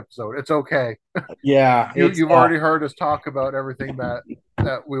rage episode. It's okay. Yeah, it's You've already heard us talk about everything that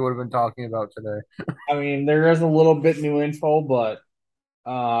we would have been talking about today. I mean, there is a little bit new info, but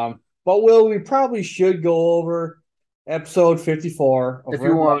Will, we probably should go over episode 54 of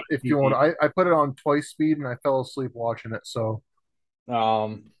Ring Light If you want, TV. I put it on twice speed and I fell asleep watching it. So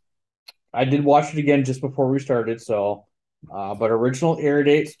Um, I did watch it again just before we started, so but original air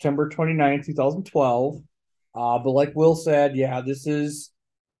date September 29th, 2012. But like Will said, yeah, this is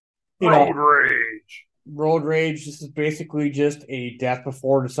road rage. Road Rage. This is basically just a Death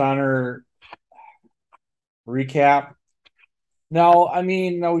Before Dishonor recap. Now, I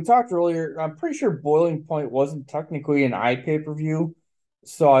mean, now we talked earlier. I'm pretty sure Boiling Point wasn't technically an iPay-per-view,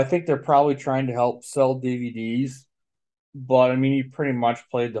 so I think they're probably trying to help sell DVDs. But I mean, you pretty much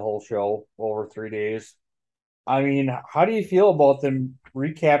played the whole show over 3 days. I mean, how do you feel about them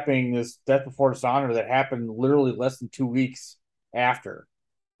recapping this Death Before Dishonor that happened literally less than 2 weeks after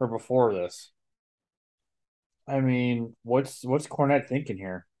or before this? I mean, what's Cornette thinking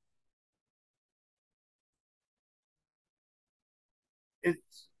here?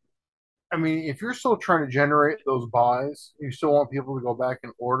 It's, I mean, if you're still trying to generate those buys, you still want people to go back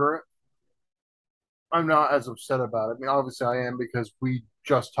and order it. I'm not as upset about it. I mean, obviously I am because we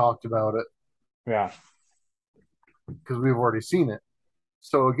just talked about it Yeah, because we've already seen it.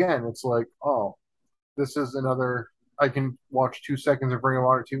 So again, it's like, oh, this is another. I can watch 2 seconds of Ring of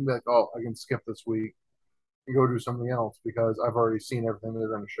Honor 2 and be like, oh, I can skip this week and go do something else because I've already seen everything they're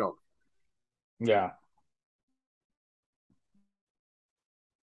going to show me. yeah,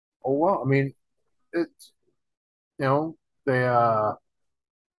 Oh well, I mean, it's they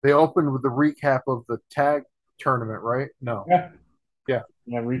they opened with the recap of the tag tournament, right? No, yeah. yeah,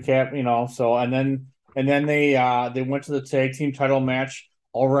 Yeah, recap, so and then they went to the tag team title match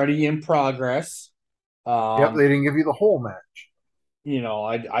already in progress. yep. Um, They didn't give you the whole match.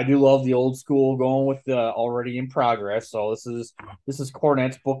 I do love the old school going with the already in progress. So this is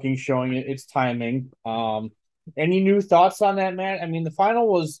Cornette's booking showing it its timing. Any new thoughts on that, Matt? I mean, the final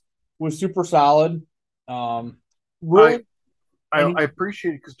was super solid. Um, I really, I, any I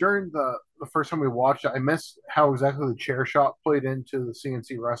appreciate it because during the first time we watched it, I missed how exactly the chair shot played into the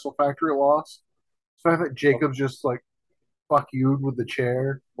CNC Wrestle Factory loss. So I thought Jacobs just like fuck you with the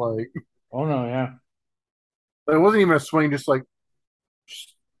chair, like oh no, yeah, it wasn't even a swing, just like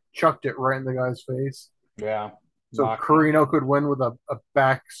chucked it right in the guy's face. yeah, So knocked him. Carino could win with a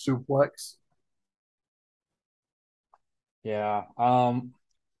back suplex. Yeah.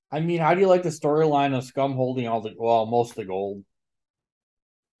 I mean, how do you like the storyline of Scum holding most of the gold?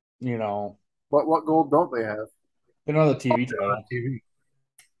 You know, But what gold don't they have another TV on title. TV?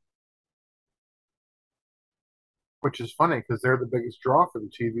 Which is funny because they're the biggest draw for the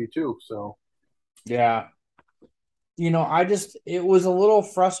TV too. So Yeah. It was a little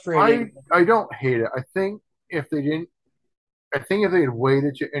I frustrating. I don't hate it. If they didn't, I think if they had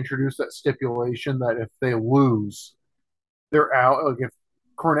waited to introduce that stipulation that if they lose, they're out. Like if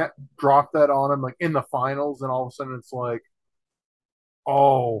Cornette dropped that on him, like in the finals, and all of a sudden it's like,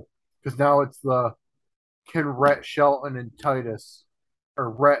 oh, because now it's the can Rhett Shelton and Titus or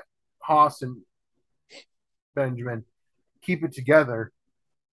Rhett Haas and Benjamin keep it together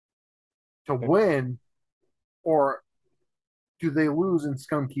to win, or do they lose and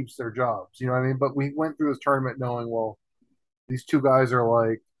Scum keeps their jobs? You know what I mean? But we went through this tournament knowing, well, these two guys are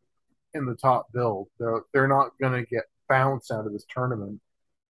like in the top build. They're not gonna get bounced out of this tournament.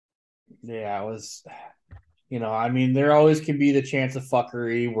 Yeah, it was, I mean, there always can be the chance of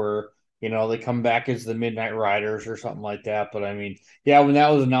fuckery where, they come back as the Midnight Riders or something like that. But I mean, yeah, when that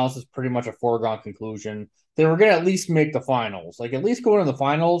was announced, it's pretty much a foregone conclusion. They were going to at least make the finals, like at least go into the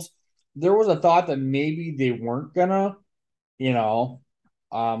finals. There was a thought that maybe they weren't gonna, you know,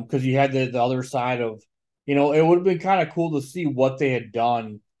 because you had the other side of, it would have been kind of cool to see what they had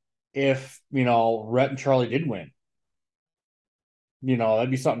done if, Rhett and Charlie did win. That'd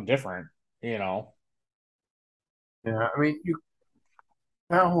be something different, you know. Yeah, I mean,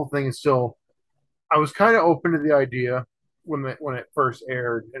 that whole thing is still. I was kind of open to the idea when it first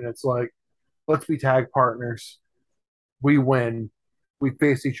aired, and it's like, let's be tag partners. We win. We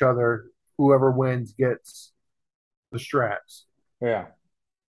face each other. Whoever wins gets the straps. Yeah.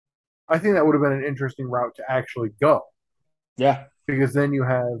 I think that would have been an interesting route to actually go Yeah. because then you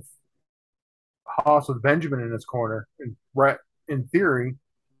have Haas with Benjamin in his corner, and Rhett, in theory,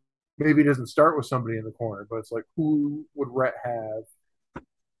 maybe doesn't start with somebody in the corner, but it's like who would Rhett have?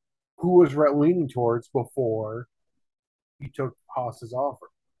 Who was Rhett leaning towards before he took Haas's offer?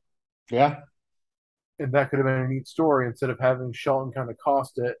 Yeah. And that could have been a neat story instead of having Shelton kind of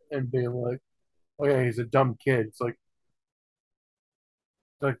cost it and being like, "Oh yeah, he's a dumb kid." It's like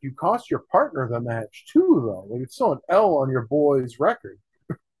you cost your partner the match too, though. Like it's still an L on your boy's record.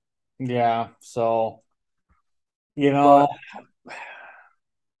 Yeah. So, you know, But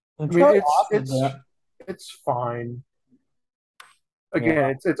I mean, until after that. it's fine. Yeah.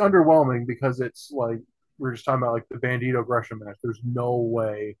 Again, it's underwhelming because it's like we're just talking about like the Bandito Gresham match. There's no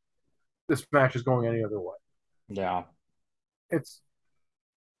way this match is going any other way. Yeah. It's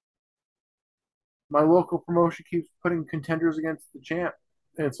my local promotion keeps putting contenders against the champ,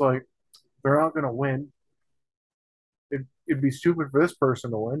 and it's like They're not going to win. It'd be stupid for this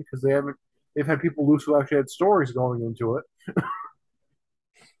person to win because they've had people lose who actually had stories going into it.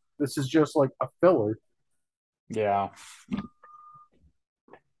 This is just like a filler. Yeah.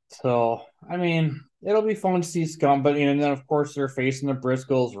 So, I mean, it'll be fun to see Scum, but and then of course they're facing the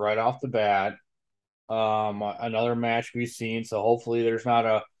Briscoes right off the bat. Another match we've seen, so hopefully there's not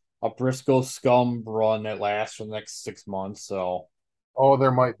a Briscoe Scum run that lasts for the next 6 months. So, Oh,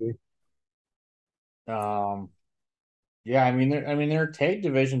 there might be. um, yeah, their tag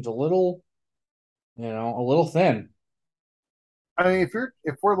division's a little thin. I mean,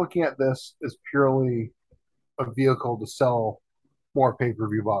 if we're looking at this as purely a vehicle to sell more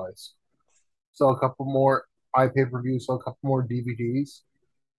pay-per-view buys, sell a couple more iPay-per-views, sell a couple more DVDs,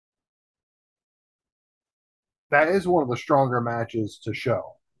 that is one of the stronger matches to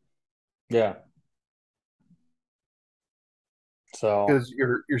show Yeah. So, because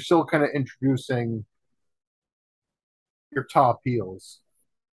you're still kind of introducing your top heels.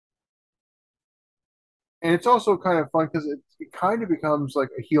 And it's also kind of fun because it kind of becomes like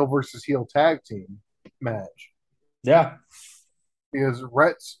a heel versus heel tag team match yeah, because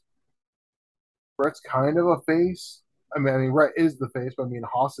Rhett's kind of a face. I mean, Rhett is the face, but I mean,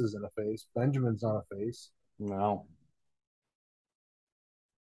 Haas isn't a face. Benjamin's not a face. no.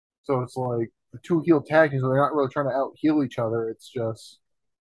 So it's like the two heel tag teams, they're not really trying to out heel each other. It's a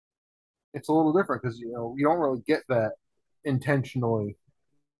little different because you don't really get that intentionally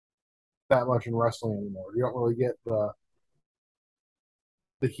that much in wrestling anymore. You don't really get the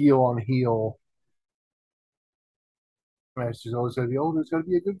heel on heel match. There's always got to be, oh, there's got to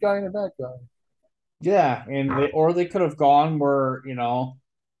be a good guy and a bad guy. Yeah, and they could have gone where,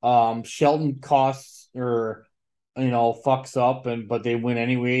 Shelton costs or fucks up but they win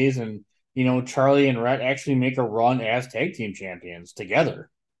anyways, and Charlie and Rhett actually make a run as tag team champions together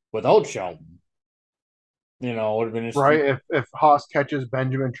without Shelton. It would have been Right? interesting. If Haas catches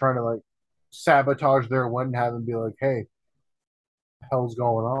Benjamin trying to like sabotage their win, have him be like, hey, the hell's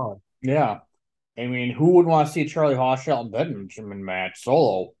going on? Yeah. I mean, who would want to see Charlie Haas Shelton Benjamin match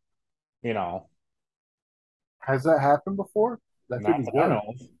solo? You know, Has that happened before? That could not be that I good. know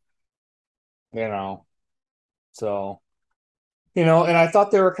of. You know, so and I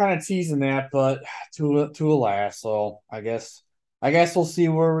thought they were kind of teasing that, but to alas, so I guess we'll see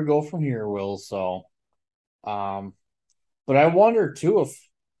where we go from here, Will. So, um, but I wonder too if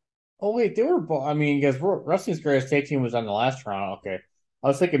oh wait, they were both. I mean, because Wrestling's Greatest Tag Team was on the last round. Okay, I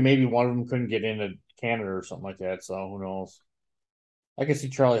was thinking maybe one of them couldn't get into Canada or something like that. So who knows? I can see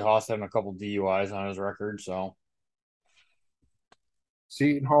Charlie Haas having a couple DUIs on his record. So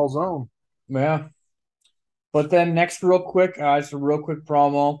Seton Hall's own. yeah. But then next, real quick, just a real quick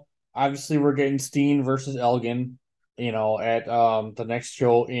promo. Obviously, we're getting Steen versus Elgin. At the next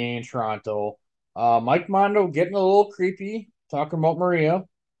show in Toronto. Mike Mondo getting a little creepy talking about Maria.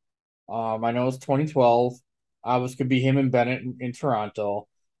 I know it's 2012. This could be him and Bennett in Toronto.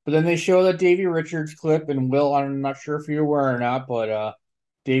 But then they show that Davey Richards clip, and Will, I'm not sure if you're aware or not, but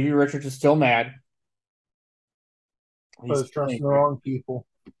Davey Richards is still mad. I He's was still trusting the angry. wrong people.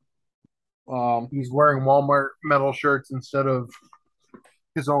 Um, He's wearing Walmart metal shirts instead of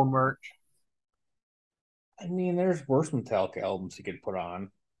his own merch. I mean, there's worse Metallica albums he could put on.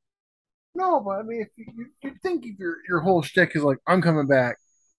 No, but I mean, if you think if your whole shtick is like, I'm coming back,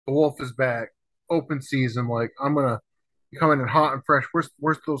 the Wolf is back, open season, like I'm gonna be coming in hot and fresh.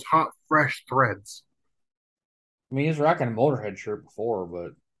 Where's those hot fresh threads? I mean, he's rocking a Motorhead shirt before,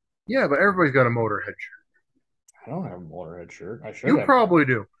 but Yeah, but everybody's got a Motorhead shirt. I don't have a Motorhead shirt. I should You have. probably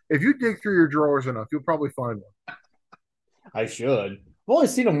do. If you dig through your drawers enough, you'll probably find one. I should. I've only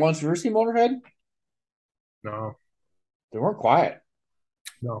seen them once. You ever seen Motorhead? No, They weren't quiet.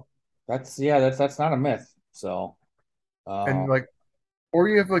 no. That's not a myth. So, And um, like, or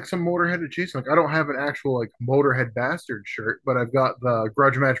you have like some Motorhead adjacent. Like, I don't have an actual like Motorhead bastard shirt, but I've got the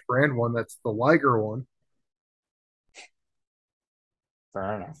Grudge Match brand one. That's the Liger one.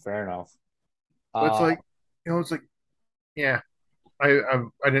 fair enough. Fair enough. But it's Uh, like, it's like, yeah, I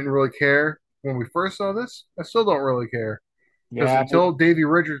didn't really care when we first saw this. I still don't really care because yeah, until Davey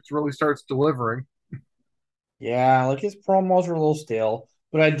Richards really starts delivering, yeah. Like his promos are a little stale,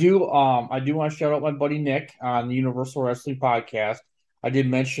 but I do want to shout out my buddy Nick on the Universal Wrestling Podcast. I did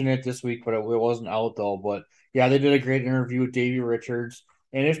mention it this week, but it wasn't out though. But yeah, they did a great interview with Davey Richards,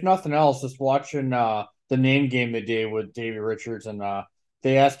 and if nothing else, just watching the name game they did with Davey Richards, and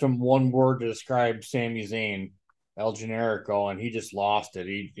they asked him one word to describe Sami Zayn, El Generico, and he just lost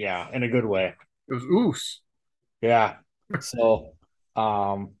it. Yeah, in a good way. it was oos. Yeah. So,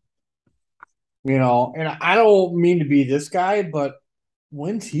 and I don't mean to be this guy, but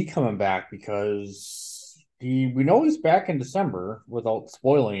when's he coming back? Because we know he's back in December without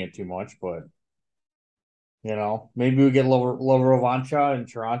spoiling it too much, but maybe we get Lover Revancha in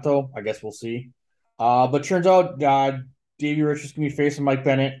Toronto. I guess we'll see. But turns out Davey Richards gonna be facing Mike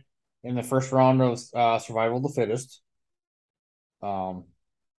Bennett in the first round of Survival of the Fittest. Um,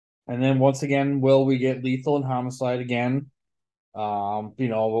 and then once again, will we get Lethal and Homicide again? But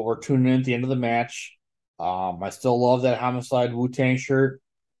we're tuning in at the end of the match. I still love that Homicide Wu Tang shirt.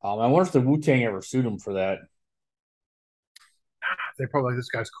 I wonder if the Wu Tang ever sued him for that. They probably like this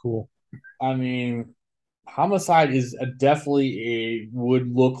guy's cool. I mean, Homicide is definitely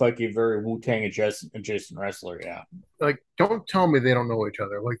would look like a very Wu Tang adjacent wrestler. Yeah, Like, don't tell me they don't know each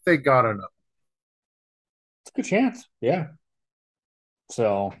other. Like, they gotta know. it's a good chance. Yeah.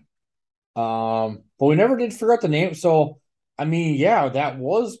 So, but we never did figure out the name. So, I mean, yeah, that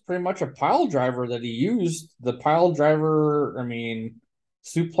was pretty much a pile driver that he used. The pile driver, I mean,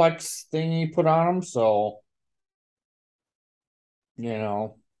 suplex thing he put on him. So, you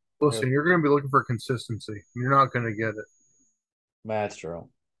know, Listen, you're gonna be looking for consistency. You're not gonna get it. that's true.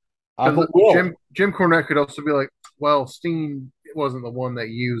 Because But Will, Jim Cornette could also be like, well, Steen wasn't the one that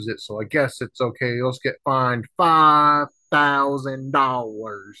used it, so I guess it's okay. Let's get fined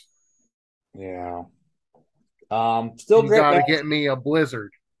 $5,000. yeah. Still You great got to match. get me a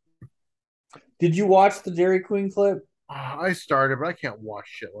Blizzard. Did you watch the Dairy Queen clip? I started, but I can't watch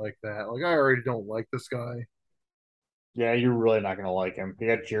shit like that. Like, I already don't like this guy. Yeah, you're really not gonna like him. You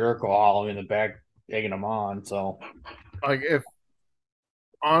got Jericho all in the back egging him on. So, Like, if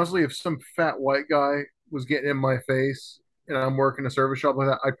honestly, if some fat white guy was getting in my face and I'm working a service shop like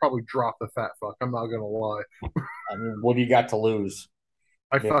that, I'd probably drop the fat fuck. I'm not gonna lie. I mean, what do you got to lose?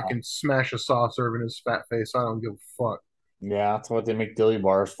 I Yeah, fucking smash a soft serve in his fat face. I don't give a fuck. yeah, that's what they make dilly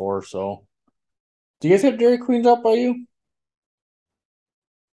bars for. So, do you guys have Dairy Queens up by you?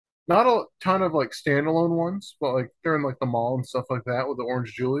 Not a ton of like standalone ones, but like they're in like the mall and stuff like that with the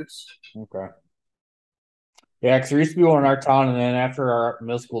Orange Julius. Okay. Yeah, because there used to be one in our town, and then after our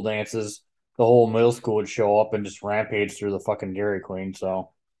middle school dances, the whole middle school would show up and just rampage through the fucking Dairy Queen. So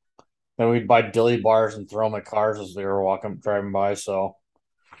then we'd buy dilly bars and throw them at cars as they were driving by. So,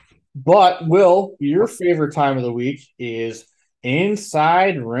 but Will, your favorite time of the week is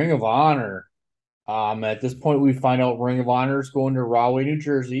inside Ring of Honor. At this point, we find out Ring of Honor is going to Rahway, New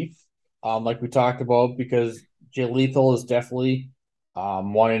Jersey, like we talked about, because Jay Lethal is definitely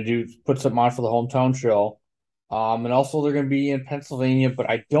wanting to put something on for the hometown show. And also they're going to be in Pennsylvania, but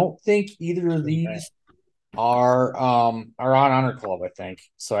I don't think either of these are on Honor Club. I think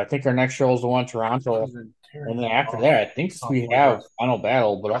so. I think our next show is the one in Toronto, and then after that, I think we have Final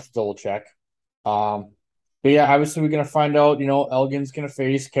Battle, but I'll have to double check. But yeah, obviously we're gonna find out. Elgin's gonna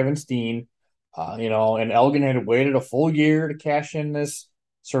face Kevin Steen. And Elgin had waited a full year to cash in this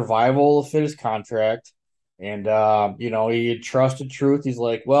survival of the fittest contract. And he had trusted truth. He's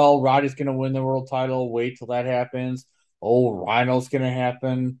like, well, Roddy's gonna win the world title. Wait till that happens. Oh, Rhino's gonna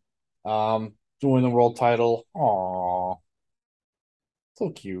happen. To win the world title. Aw, so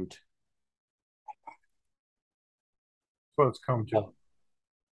cute. That's what it's come to. That's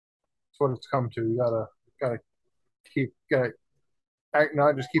what it's come to. You gotta gotta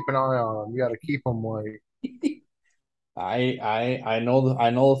not just keep an eye on them. You gotta keep them like I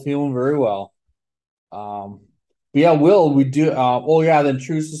know the feeling very well. But yeah, Will, we do oh yeah, then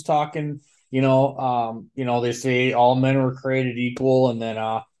Truce is talking, they say all men were created equal, and then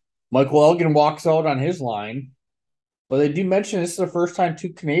Michael Elgin walks out on his line. But they do mention this is the first time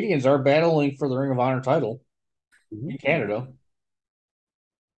two Canadians are battling for the Ring of Honor title in Canada.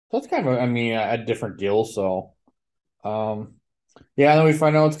 So that's kind of, I mean, a different deal. So, um, yeah, then we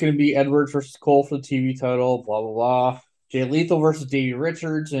find out it's going to be Edwards versus Cole for the TV title, blah, blah, blah. Jay Lethal versus Davey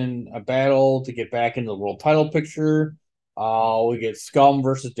Richards in a battle to get back into the world title picture. We get Scum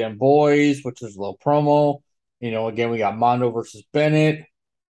versus Dem Boys, which is a little promo. Again, we got Mondo versus Bennett.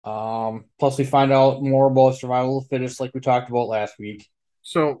 Plus we find out more about survival of the fittest, like we talked about last week.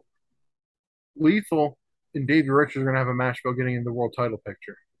 so. Lethal and Davey Richards are gonna have a match about getting in the world title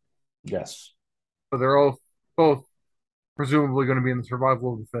picture. Yes. So they're all both presumably going to be in the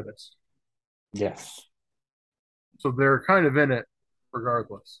survival of the fittest. Yes. So they're kind of in it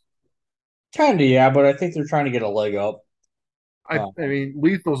regardless. Kinda, yeah, but I think they're trying to get a leg up. I mean,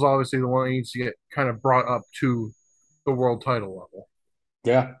 Lethal's obviously the one that needs to get kind of brought up to the world title level.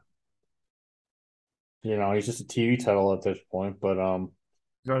 Yeah. He's just a TV title at this point, but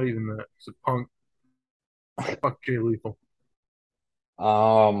He's not even that. It's a punk. Fuck Jay Lethal.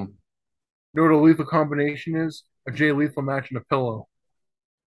 um You know what a lethal combination is? A Jay Lethal match and a pillow.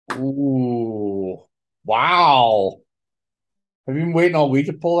 ooh. Wow. Have you been waiting all week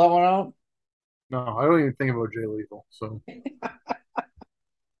to pull that one out? No, I don't even think about Jay Lethal. So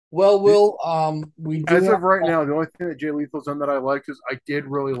Well, we do as have of right now, the only thing that Jay Lethal's done that I liked is I did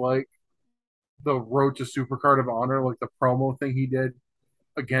really like the Road to Supercard of Honor, like the promo thing he did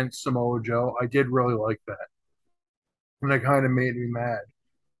against Samoa Joe. I did really like that, and that kind of made me mad.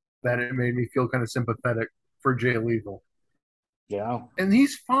 That it made me feel kind of sympathetic for Jay Lethal, yeah. and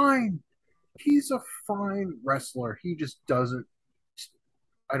he's fine. He's a fine wrestler. He just doesn't.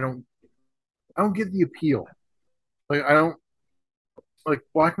 I don't. I don't get the appeal. Like I don't like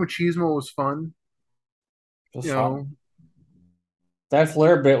Black Machismo was fun. Just You fun. know, That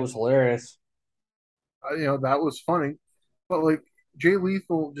Flair bit was hilarious. that was funny. But like Jay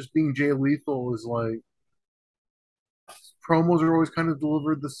Lethal, just being Jay Lethal is like promos are always kind of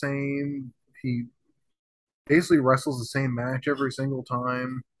delivered the same. He basically wrestles the same match every single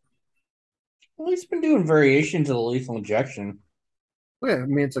time. Well, he's been doing variations of the lethal injection. Yeah, I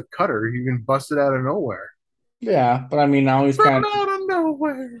mean it's a cutter. You can bust it out of nowhere. Yeah, but I mean From out of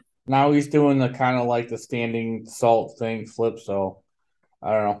nowhere. now he's doing the kind of like the standing salt thing flip. So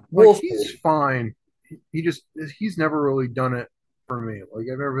I don't know. Like We'll he's see. fine. He just he's never really done it for me. Like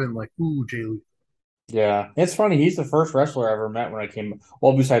I've never been like, ooh, Jay Lethal. Yeah, it's funny. He's the first wrestler I ever met when I came.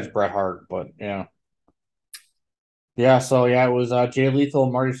 Well, besides Bret Hart, but yeah, yeah. So yeah, it was Jay Lethal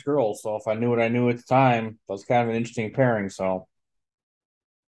and Marty Scurll. So if I knew what I knew at the time, that was kind of an interesting pairing. So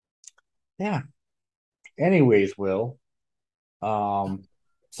yeah. Anyways, Will. Um,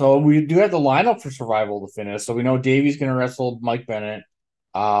 so we do have the lineup for Survival to finish. So we know Davey's going to wrestle Mike Bennett.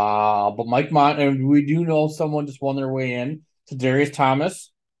 But Mike Mont, and we do know someone just won their way in. To Darius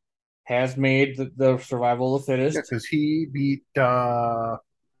Thomas has made the Survival of the Yeah, Fittest. because he beat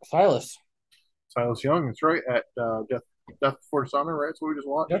Silas. Silas Young. That's right at Death Before Dishonor. Right, that's what we just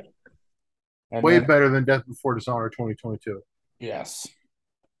watched. Yep. And Way then better than Death Before Dishonor 2022. yes.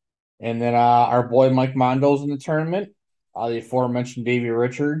 And then our boy Mike Mondo's in the tournament. The aforementioned Davey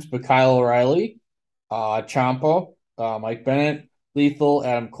Richards, but Kyle O'Reilly, Champa, Mike Bennett, Lethal,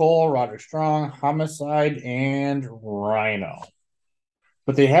 Adam Cole, Roderick Strong, Homicide, and Rhino.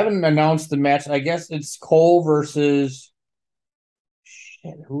 But they haven't announced the match. I guess it's Cole versus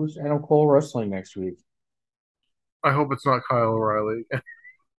shit. Who's Adam Cole wrestling next week? I hope it's not Kyle O'Reilly.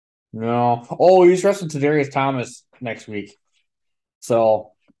 No. Oh, he's wrestling to Darius Thomas next week.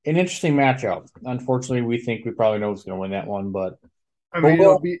 So an interesting matchup. Unfortunately, we think we probably know who's going to win that one, I but mean, it'll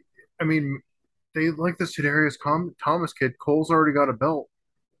we'll be. I mean, they like this Kadarius Thomas kid. Cole's already got a belt.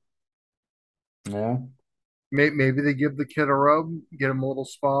 yeah. Maybe they give the kid a rub, get him a little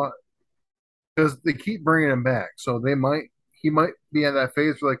spot because they keep bringing him back. So they might. He might be at that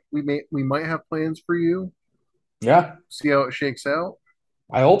phase where like we might have plans for you. Yeah, See how it shakes out.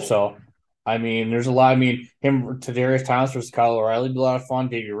 I hope so. I mean, there's a lot. I mean, him to Darius Thomas versus Kyle O'Reilly would be a lot of fun.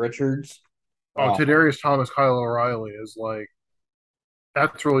 Davey Richards. Oh, Uh, Kadarius Thomas, Kyle O'Reilly is like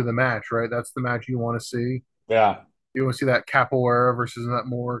that's really the match, right? That's the match you want to see. yeah, You want to see that capoeira versus that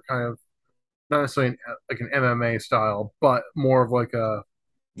more kind of not necessarily like an MMA style, but more of like a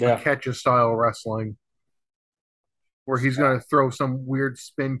yeah, catch a style wrestling where he's going to throw some weird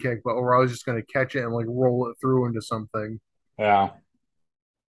spin kick, but O'Reilly's just going to catch it and like roll it through into something. yeah.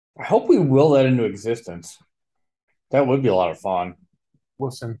 I hope we will that into existence. That would be a lot of fun.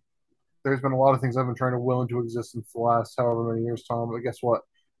 Listen, there's been a lot of things I've been trying to will into existence the last however many years, Tom, but guess what?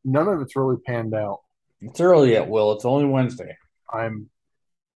 None of it's really panned out. It's early yet, Will. It's only Wednesday. I'm,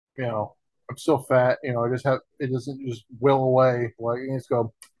 you know, I'm still fat. I just have it doesn't just will away. Like you just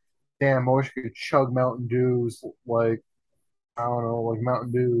go, damn, I wish I could chug Mountain Dews like I don't know, like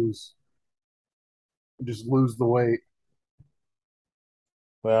Mountain Dews, and just lose the weight.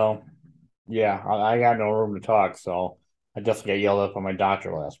 Well, yeah, I got no room to talk, so I definitely got yelled at by my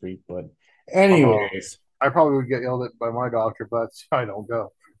doctor last week. But Uh, anyways, I probably would get yelled at by my doctor, but I don't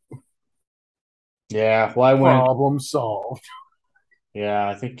go. yeah. Well, I went. Problem solved. Yeah,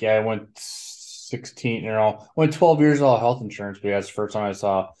 I think I went 16 or no, went 12 years without health insurance. But that's the first time I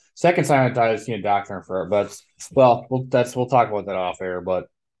saw. Second time I seen a doctor for it, but well, we'll talk about that off air. But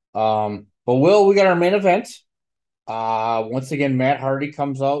Will, we got our main event. Once again, Matt Hardy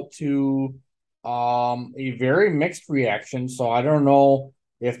comes out to a very mixed reaction. So I don't know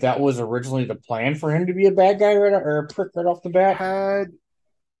if that was originally the plan for him to be a bad guy or a prick right off the bat. Had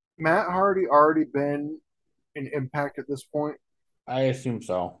Matt Hardy already been an impact at this point? I assume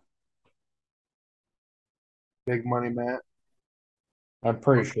so. Big money Matt. I'm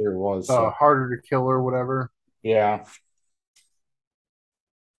pretty sure it was. So Harder to kill or whatever. yeah.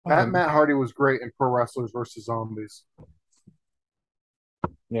 Matt Hardy was great in Pro Wrestlers versus Zombies.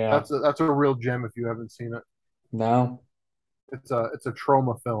 Yeah. That's a real gem if you haven't seen it. No. It's a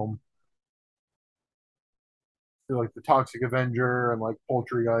trauma film. Like the Toxic Avenger and like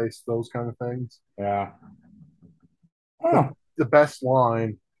Poultrygeist, those kind of things. Yeah. The Oh, the best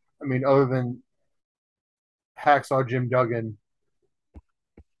line, I mean, other than Hacksaw Jim Duggan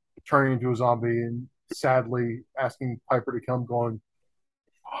turning into a zombie and sadly asking Piper to come, going,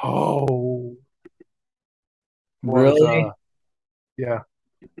 "Oh," was really? yeah.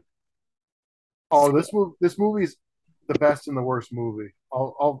 Oh, this movie's the best and the worst movie.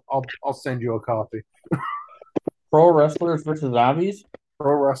 I'll send you a copy. Pro wrestlers versus zombies?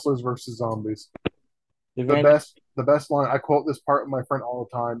 Pro wrestlers versus zombies. Evander The best line, I quote this part with my friend all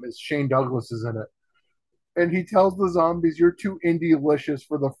the time, is Shane Douglas is in it. And he tells the zombies, "You're too indie-licious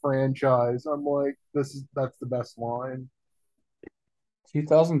for the franchise." I'm like, that's the best line.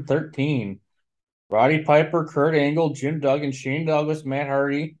 2013. Roddy Piper, Kurt Angle, Jim Duggan, Shane Douglas, Matt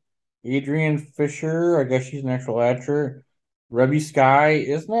Hardy, Adrian Fisher. I guess she's an actual actor. Rebby Sky,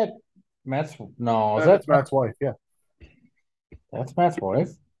 isn't it? Matt's no, is that It's Matt's wife. Yeah, that's Matt's wife?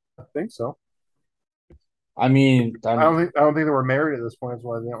 I think so. I mean, I don't think they were married at this point. That's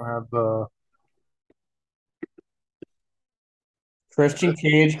why they don't have the. Christian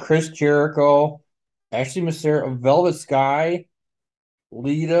Cage, Chris Jericho, Ashley Massaro, Velvet Sky,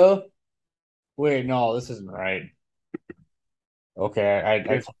 Lita. Wait, no, this isn't right. Okay,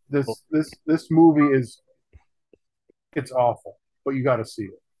 I This movie is it's awful, but you got to see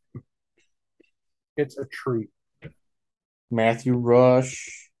it. It's a treat. Matthew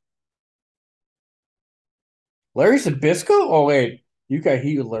Rush, Larry Zbyszko. Oh wait, you got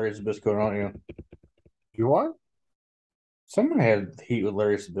heat with Larry Zbyszko, don't you? You want? Someone had heat with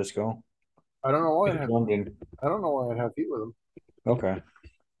Larry Zbyszko. I don't know why London. I don't know why I'd have heat with him. Okay.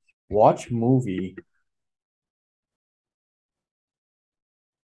 Watch movie.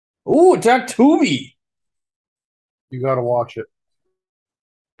 Oh, it's on Tubi. You got to watch it.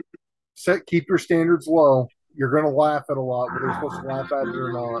 Keep your standards low. You're gonna laugh at a lot, whether you're supposed to laugh at it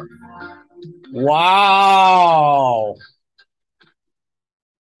or not. Wow.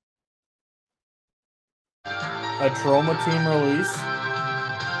 A Trauma Team release.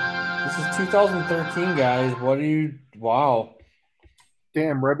 This is 2013, guys. What do you? Wow.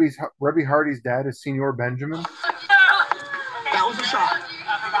 Damn, Rebby Hardy's dad is Senor Benjamin. That was a shot.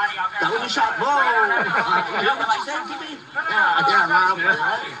 That was a shot. Whoa! You know what she said to me?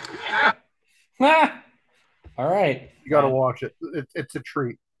 All right. You got to watch it. It's a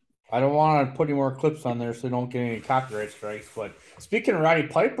treat. I don't want to put any more clips on there so they don't get any copyright strikes. But speaking of Roddy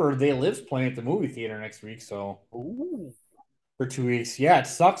Piper, They Live's playing at the movie theater next week. So Ooh. for 2 weeks, yeah, it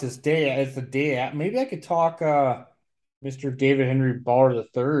sucks. It's the day. Maybe I could talk Mr. David Henry Bauer the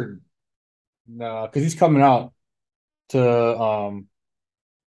third, because he's coming out to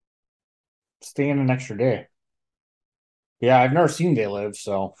stay in an extra day. Yeah, I've never seen They Live,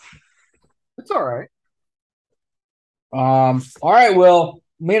 so It's all right. all right, Will.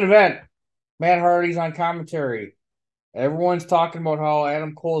 Main event. Matt Hardy's on commentary. Everyone's talking about how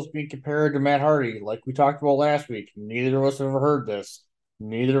Adam Cole is being compared to Matt Hardy, like we talked about last week. Neither of us have ever heard this.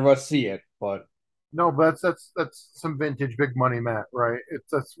 Neither of us see it, but No, but that's some vintage big money, Matt. Right?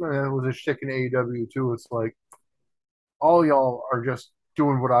 That's when it was a shtick in AEW too. It's like all y'all are just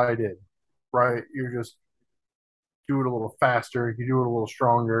doing what I did, right? You're just do it a little faster. You do it a little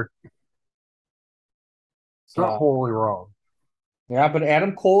stronger. It's not wholly wrong. yeah, but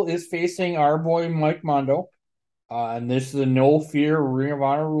Adam Cole is facing our boy Mike Mondo. And this is a no fear Ring of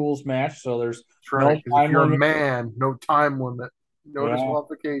Honor rules match, so there's That's right. no Because if time you're a limit. man, no time limit, no Yeah.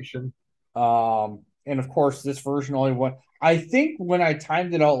 disqualification. And of course, this version only went. I think when I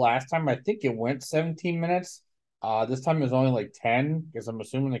timed it out last time, I think it went 17 minutes. This time it was only like 10 because I'm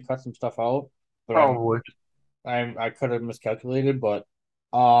assuming they cut some stuff out. But Probably. I could have miscalculated. But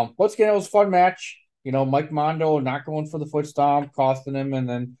once again, it was a fun match. You know, Mike Mondo not going for the foot stomp, costing him, and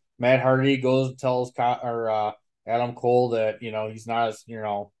then Matt Hardy goes and tells Adam Cole that he's not as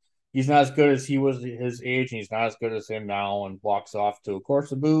good as he was at his age, and he's not as good as him now, and walks off to a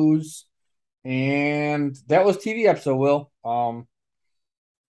course of booze. And that was TV episode, Will.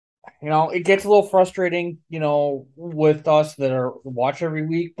 It gets a little frustrating, with us that are watch every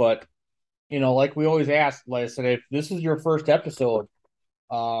week, but like we always ask, like I said, if this is your first episode,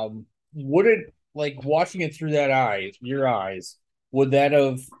 would it, like, watching it through your eyes, would that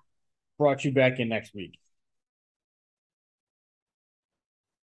have brought you back in next week?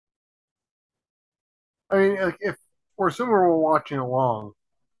 I mean, like if we're assuming we're watching along,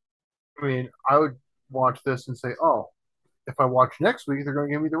 I mean, I would watch this and say, "Oh, if I watch next week, they're going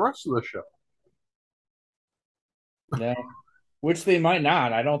to give me the rest of the show." Yeah, which they might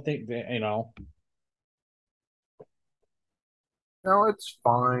not. I don't think that. No, it's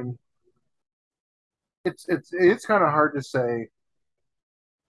fine. It's kind of hard to say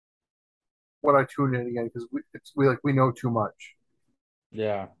what I tune in again because we know too much.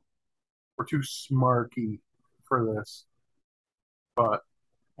 Yeah. We're too smarky for this. But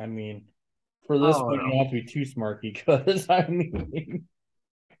I mean, for I this don't one, you know. don't have to be too smarky because I mean,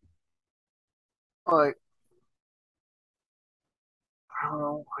 Like I don't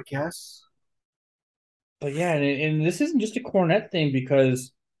know. I guess. but yeah, and this isn't just a Cornette thing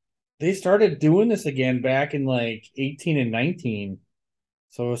because they started doing this again back in like 18 and 19.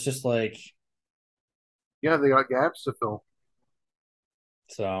 So it's just like, Yeah, they got gaps to fill.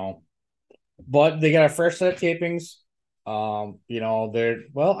 so, but they got a fresh set of tapings. They're,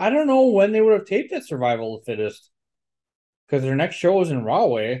 well, I don't know when they would have taped that Survival of the Fittest because their next show is in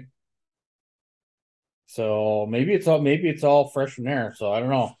Rahway. So maybe it's all fresh from there. So I don't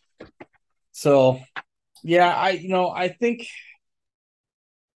know. So yeah, I think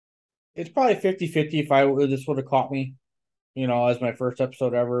it's probably 50-50 if this would have caught me, as my first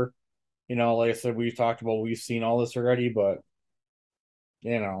episode ever. Like I said, we've seen all this already, but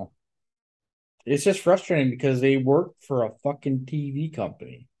you know, it's just frustrating because they work for a fucking TV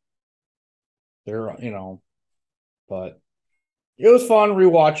company. But it was fun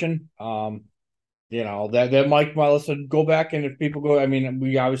rewatching. That Mike Melissa, go back, and if people go, I mean,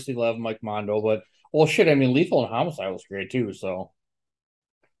 we obviously love Mike Mondo, but well, shit, I mean, Lethal and Homicide was great too. So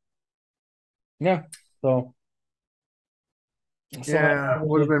yeah, so so Yeah,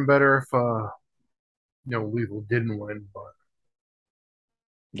 would have been better if Lethal didn't win, but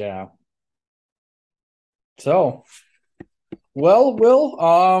yeah. So well,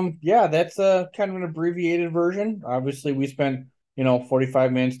 Will, yeah, that's a kind of an abbreviated version. Obviously, we spent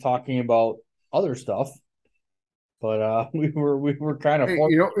 45 minutes talking about other stuff, but we were kind of hey,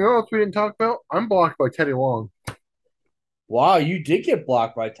 you know what else we didn't talk about? I'm blocked by Teddy Long. Wow, you did get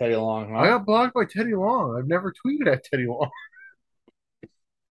blocked by Teddy Long, I huh? got blocked by Teddy Long. I've never tweeted at Teddy Long.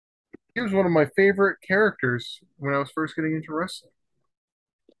 He was one of my favorite characters when I was first getting into wrestling.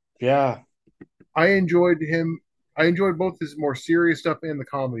 Yeah. I enjoyed him. I enjoyed both his more serious stuff and the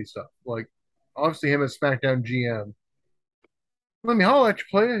comedy stuff. Like, obviously, him as SmackDown GM. Let me holler at you,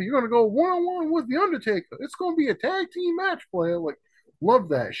 player. You're gonna go one on one with the Undertaker. It's gonna be a tag team match, player. Like, love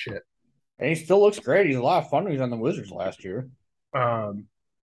that shit. And he still looks great. He's a lot of fun when he was on the Wizards last year. Um,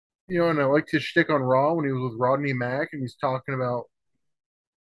 and I liked his shtick on Raw when he was with Rodney Mack, and he's talking about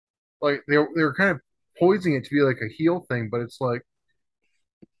like they were kind of poising it to be like a heel thing, but it's like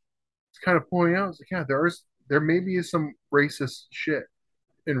it's kind of pointing out, it's like, yeah, there maybe is some racist shit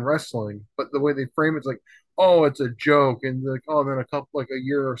in wrestling, but the way they frame it's like, oh, it's a joke, and like, oh, then a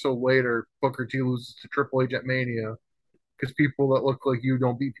year or so later, Booker T loses to Triple H at Mania because people that look like you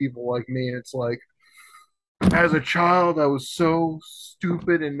don't beat people like me, and it's like, as a child, I was so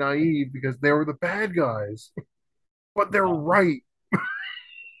stupid and naive because they were the bad guys, but they're right.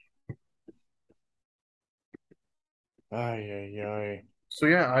 Ay, ay, ay. So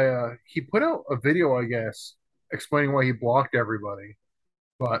yeah, I he put out a video, I guess, explaining why he blocked everybody.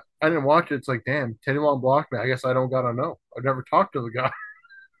 But I didn't watch it. It's like, damn, Teddy Long blocked me. I guess I don't gotta know. I've never talked to the guy.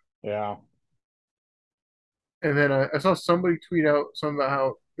 Yeah. And then I saw somebody tweet out something about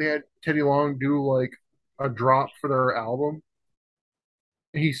how they had Teddy Long do like a drop for their album.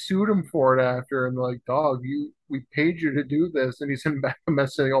 And he sued him for it after, and like, dog, we paid you to do this, and he sent back a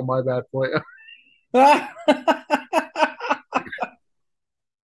message saying, "Oh, my bad, player."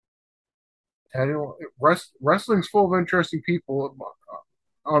 Teddy Long, wrestling's full of interesting people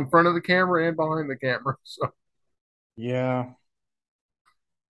on front of the camera and behind the camera. So, Yeah.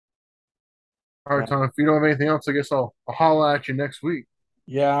 all right, Tom. If you don't have anything else, I guess I'll holla at you next week.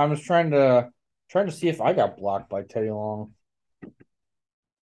 Yeah, I'm just trying to see if I got blocked by Teddy Long.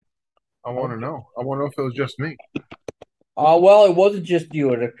 I want to know. I want to know if it was just me. Well, it wasn't just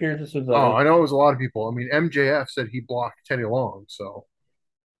you. It appears this was Oh, I know it was a lot of people. I mean, MJF said he blocked Teddy Long. So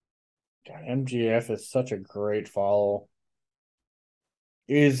God, MGF is such a great follow.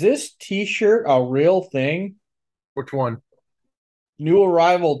 Is this T-shirt a real thing? which one? New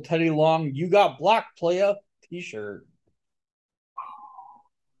arrival, Teddy Long. You got blocked, playa. T-shirt.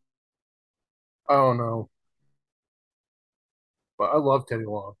 I don't know, but I love Teddy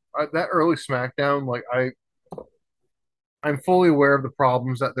Long. That early SmackDown, like I'm fully aware of the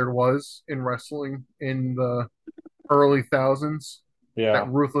problems that there was in wrestling in the early thousands, that Yeah.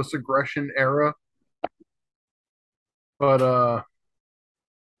 ruthless aggression era. But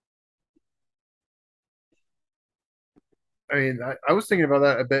I mean, I was thinking about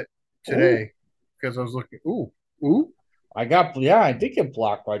that a bit Ooh, today because I was looking. Ooh, I did get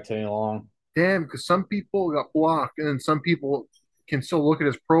blocked by Teddy Long. damn! Because some people got blocked, and then some people can still look at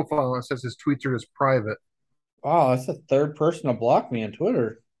his profile and it says his tweets are just private. Wow, that's the third person to block me on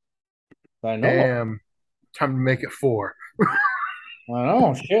Twitter. I know. Damn, time to make it 4. I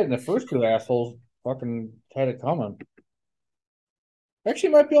know. Shit, and the first two assholes fucking had it coming. Actually,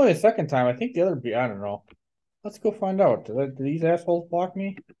 it might be only the second time. I think the other I don't know. Let's go find out. Did these assholes block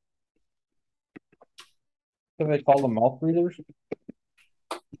me? Did they call them mouth breathers?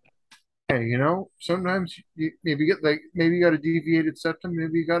 Hey, sometimes you maybe maybe you got a deviated septum,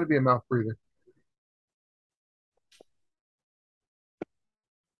 maybe you got to be a mouth breather.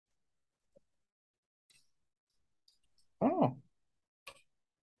 Oh.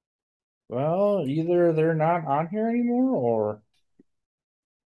 Well, either they're not on here anymore or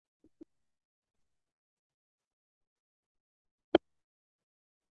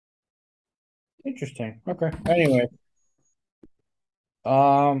interesting. Okay. Anyway.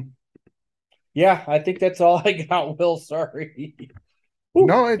 Yeah, I think that's all I got, Will. Sorry.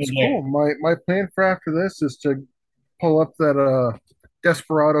 No, it's cool. My plan for after this is to pull up that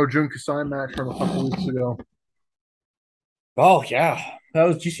Desperado Jun Kasai match from a couple weeks ago. Oh yeah. That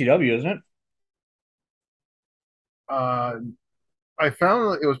was GCW, isn't it? Uh, I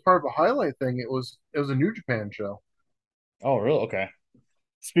found that it was part of a highlight thing. It was a New Japan show. Oh, really? Okay.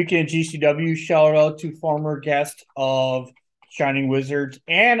 Speaking of GCW, shout out to former guest of Shining Wizards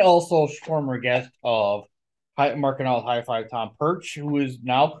and also former guest of Marking Out High Five Tom Perch, who is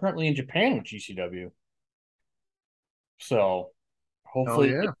now currently in Japan with GCW. So Oh hopefully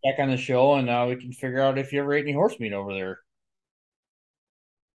he yeah, gets back on the show and now we can figure out if you ever ate any horse meat over there.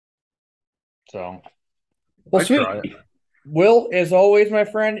 So well, I sweet. try it. Will, as always, my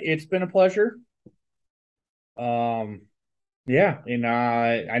friend, it's been a pleasure. Yeah, and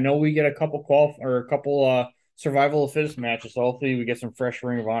I know we get a couple survival of fittest matches. So hopefully we get some fresh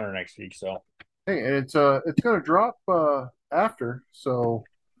Ring of Honor next week. So Hey, and it's gonna drop after. So,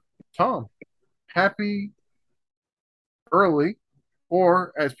 Tom, happy early,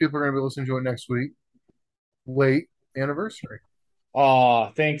 or as people are gonna be listening to it next week, late anniversary.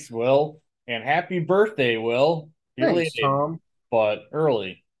 thanks, Will. And happy birthday, Will. Thanks, Belated, Tom. but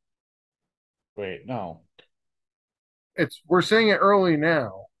early. Wait, no. We're saying it early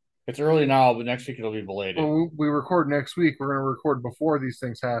now. It's early now, but next week it'll be belated. When we record next week, we're gonna record before these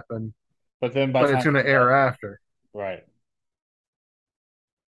things happen, But then by but the it's time gonna air after. right.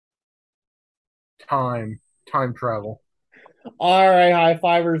 Time travel. All right, high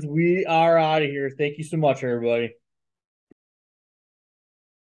fivers. We are out of here. Thank you so much, everybody.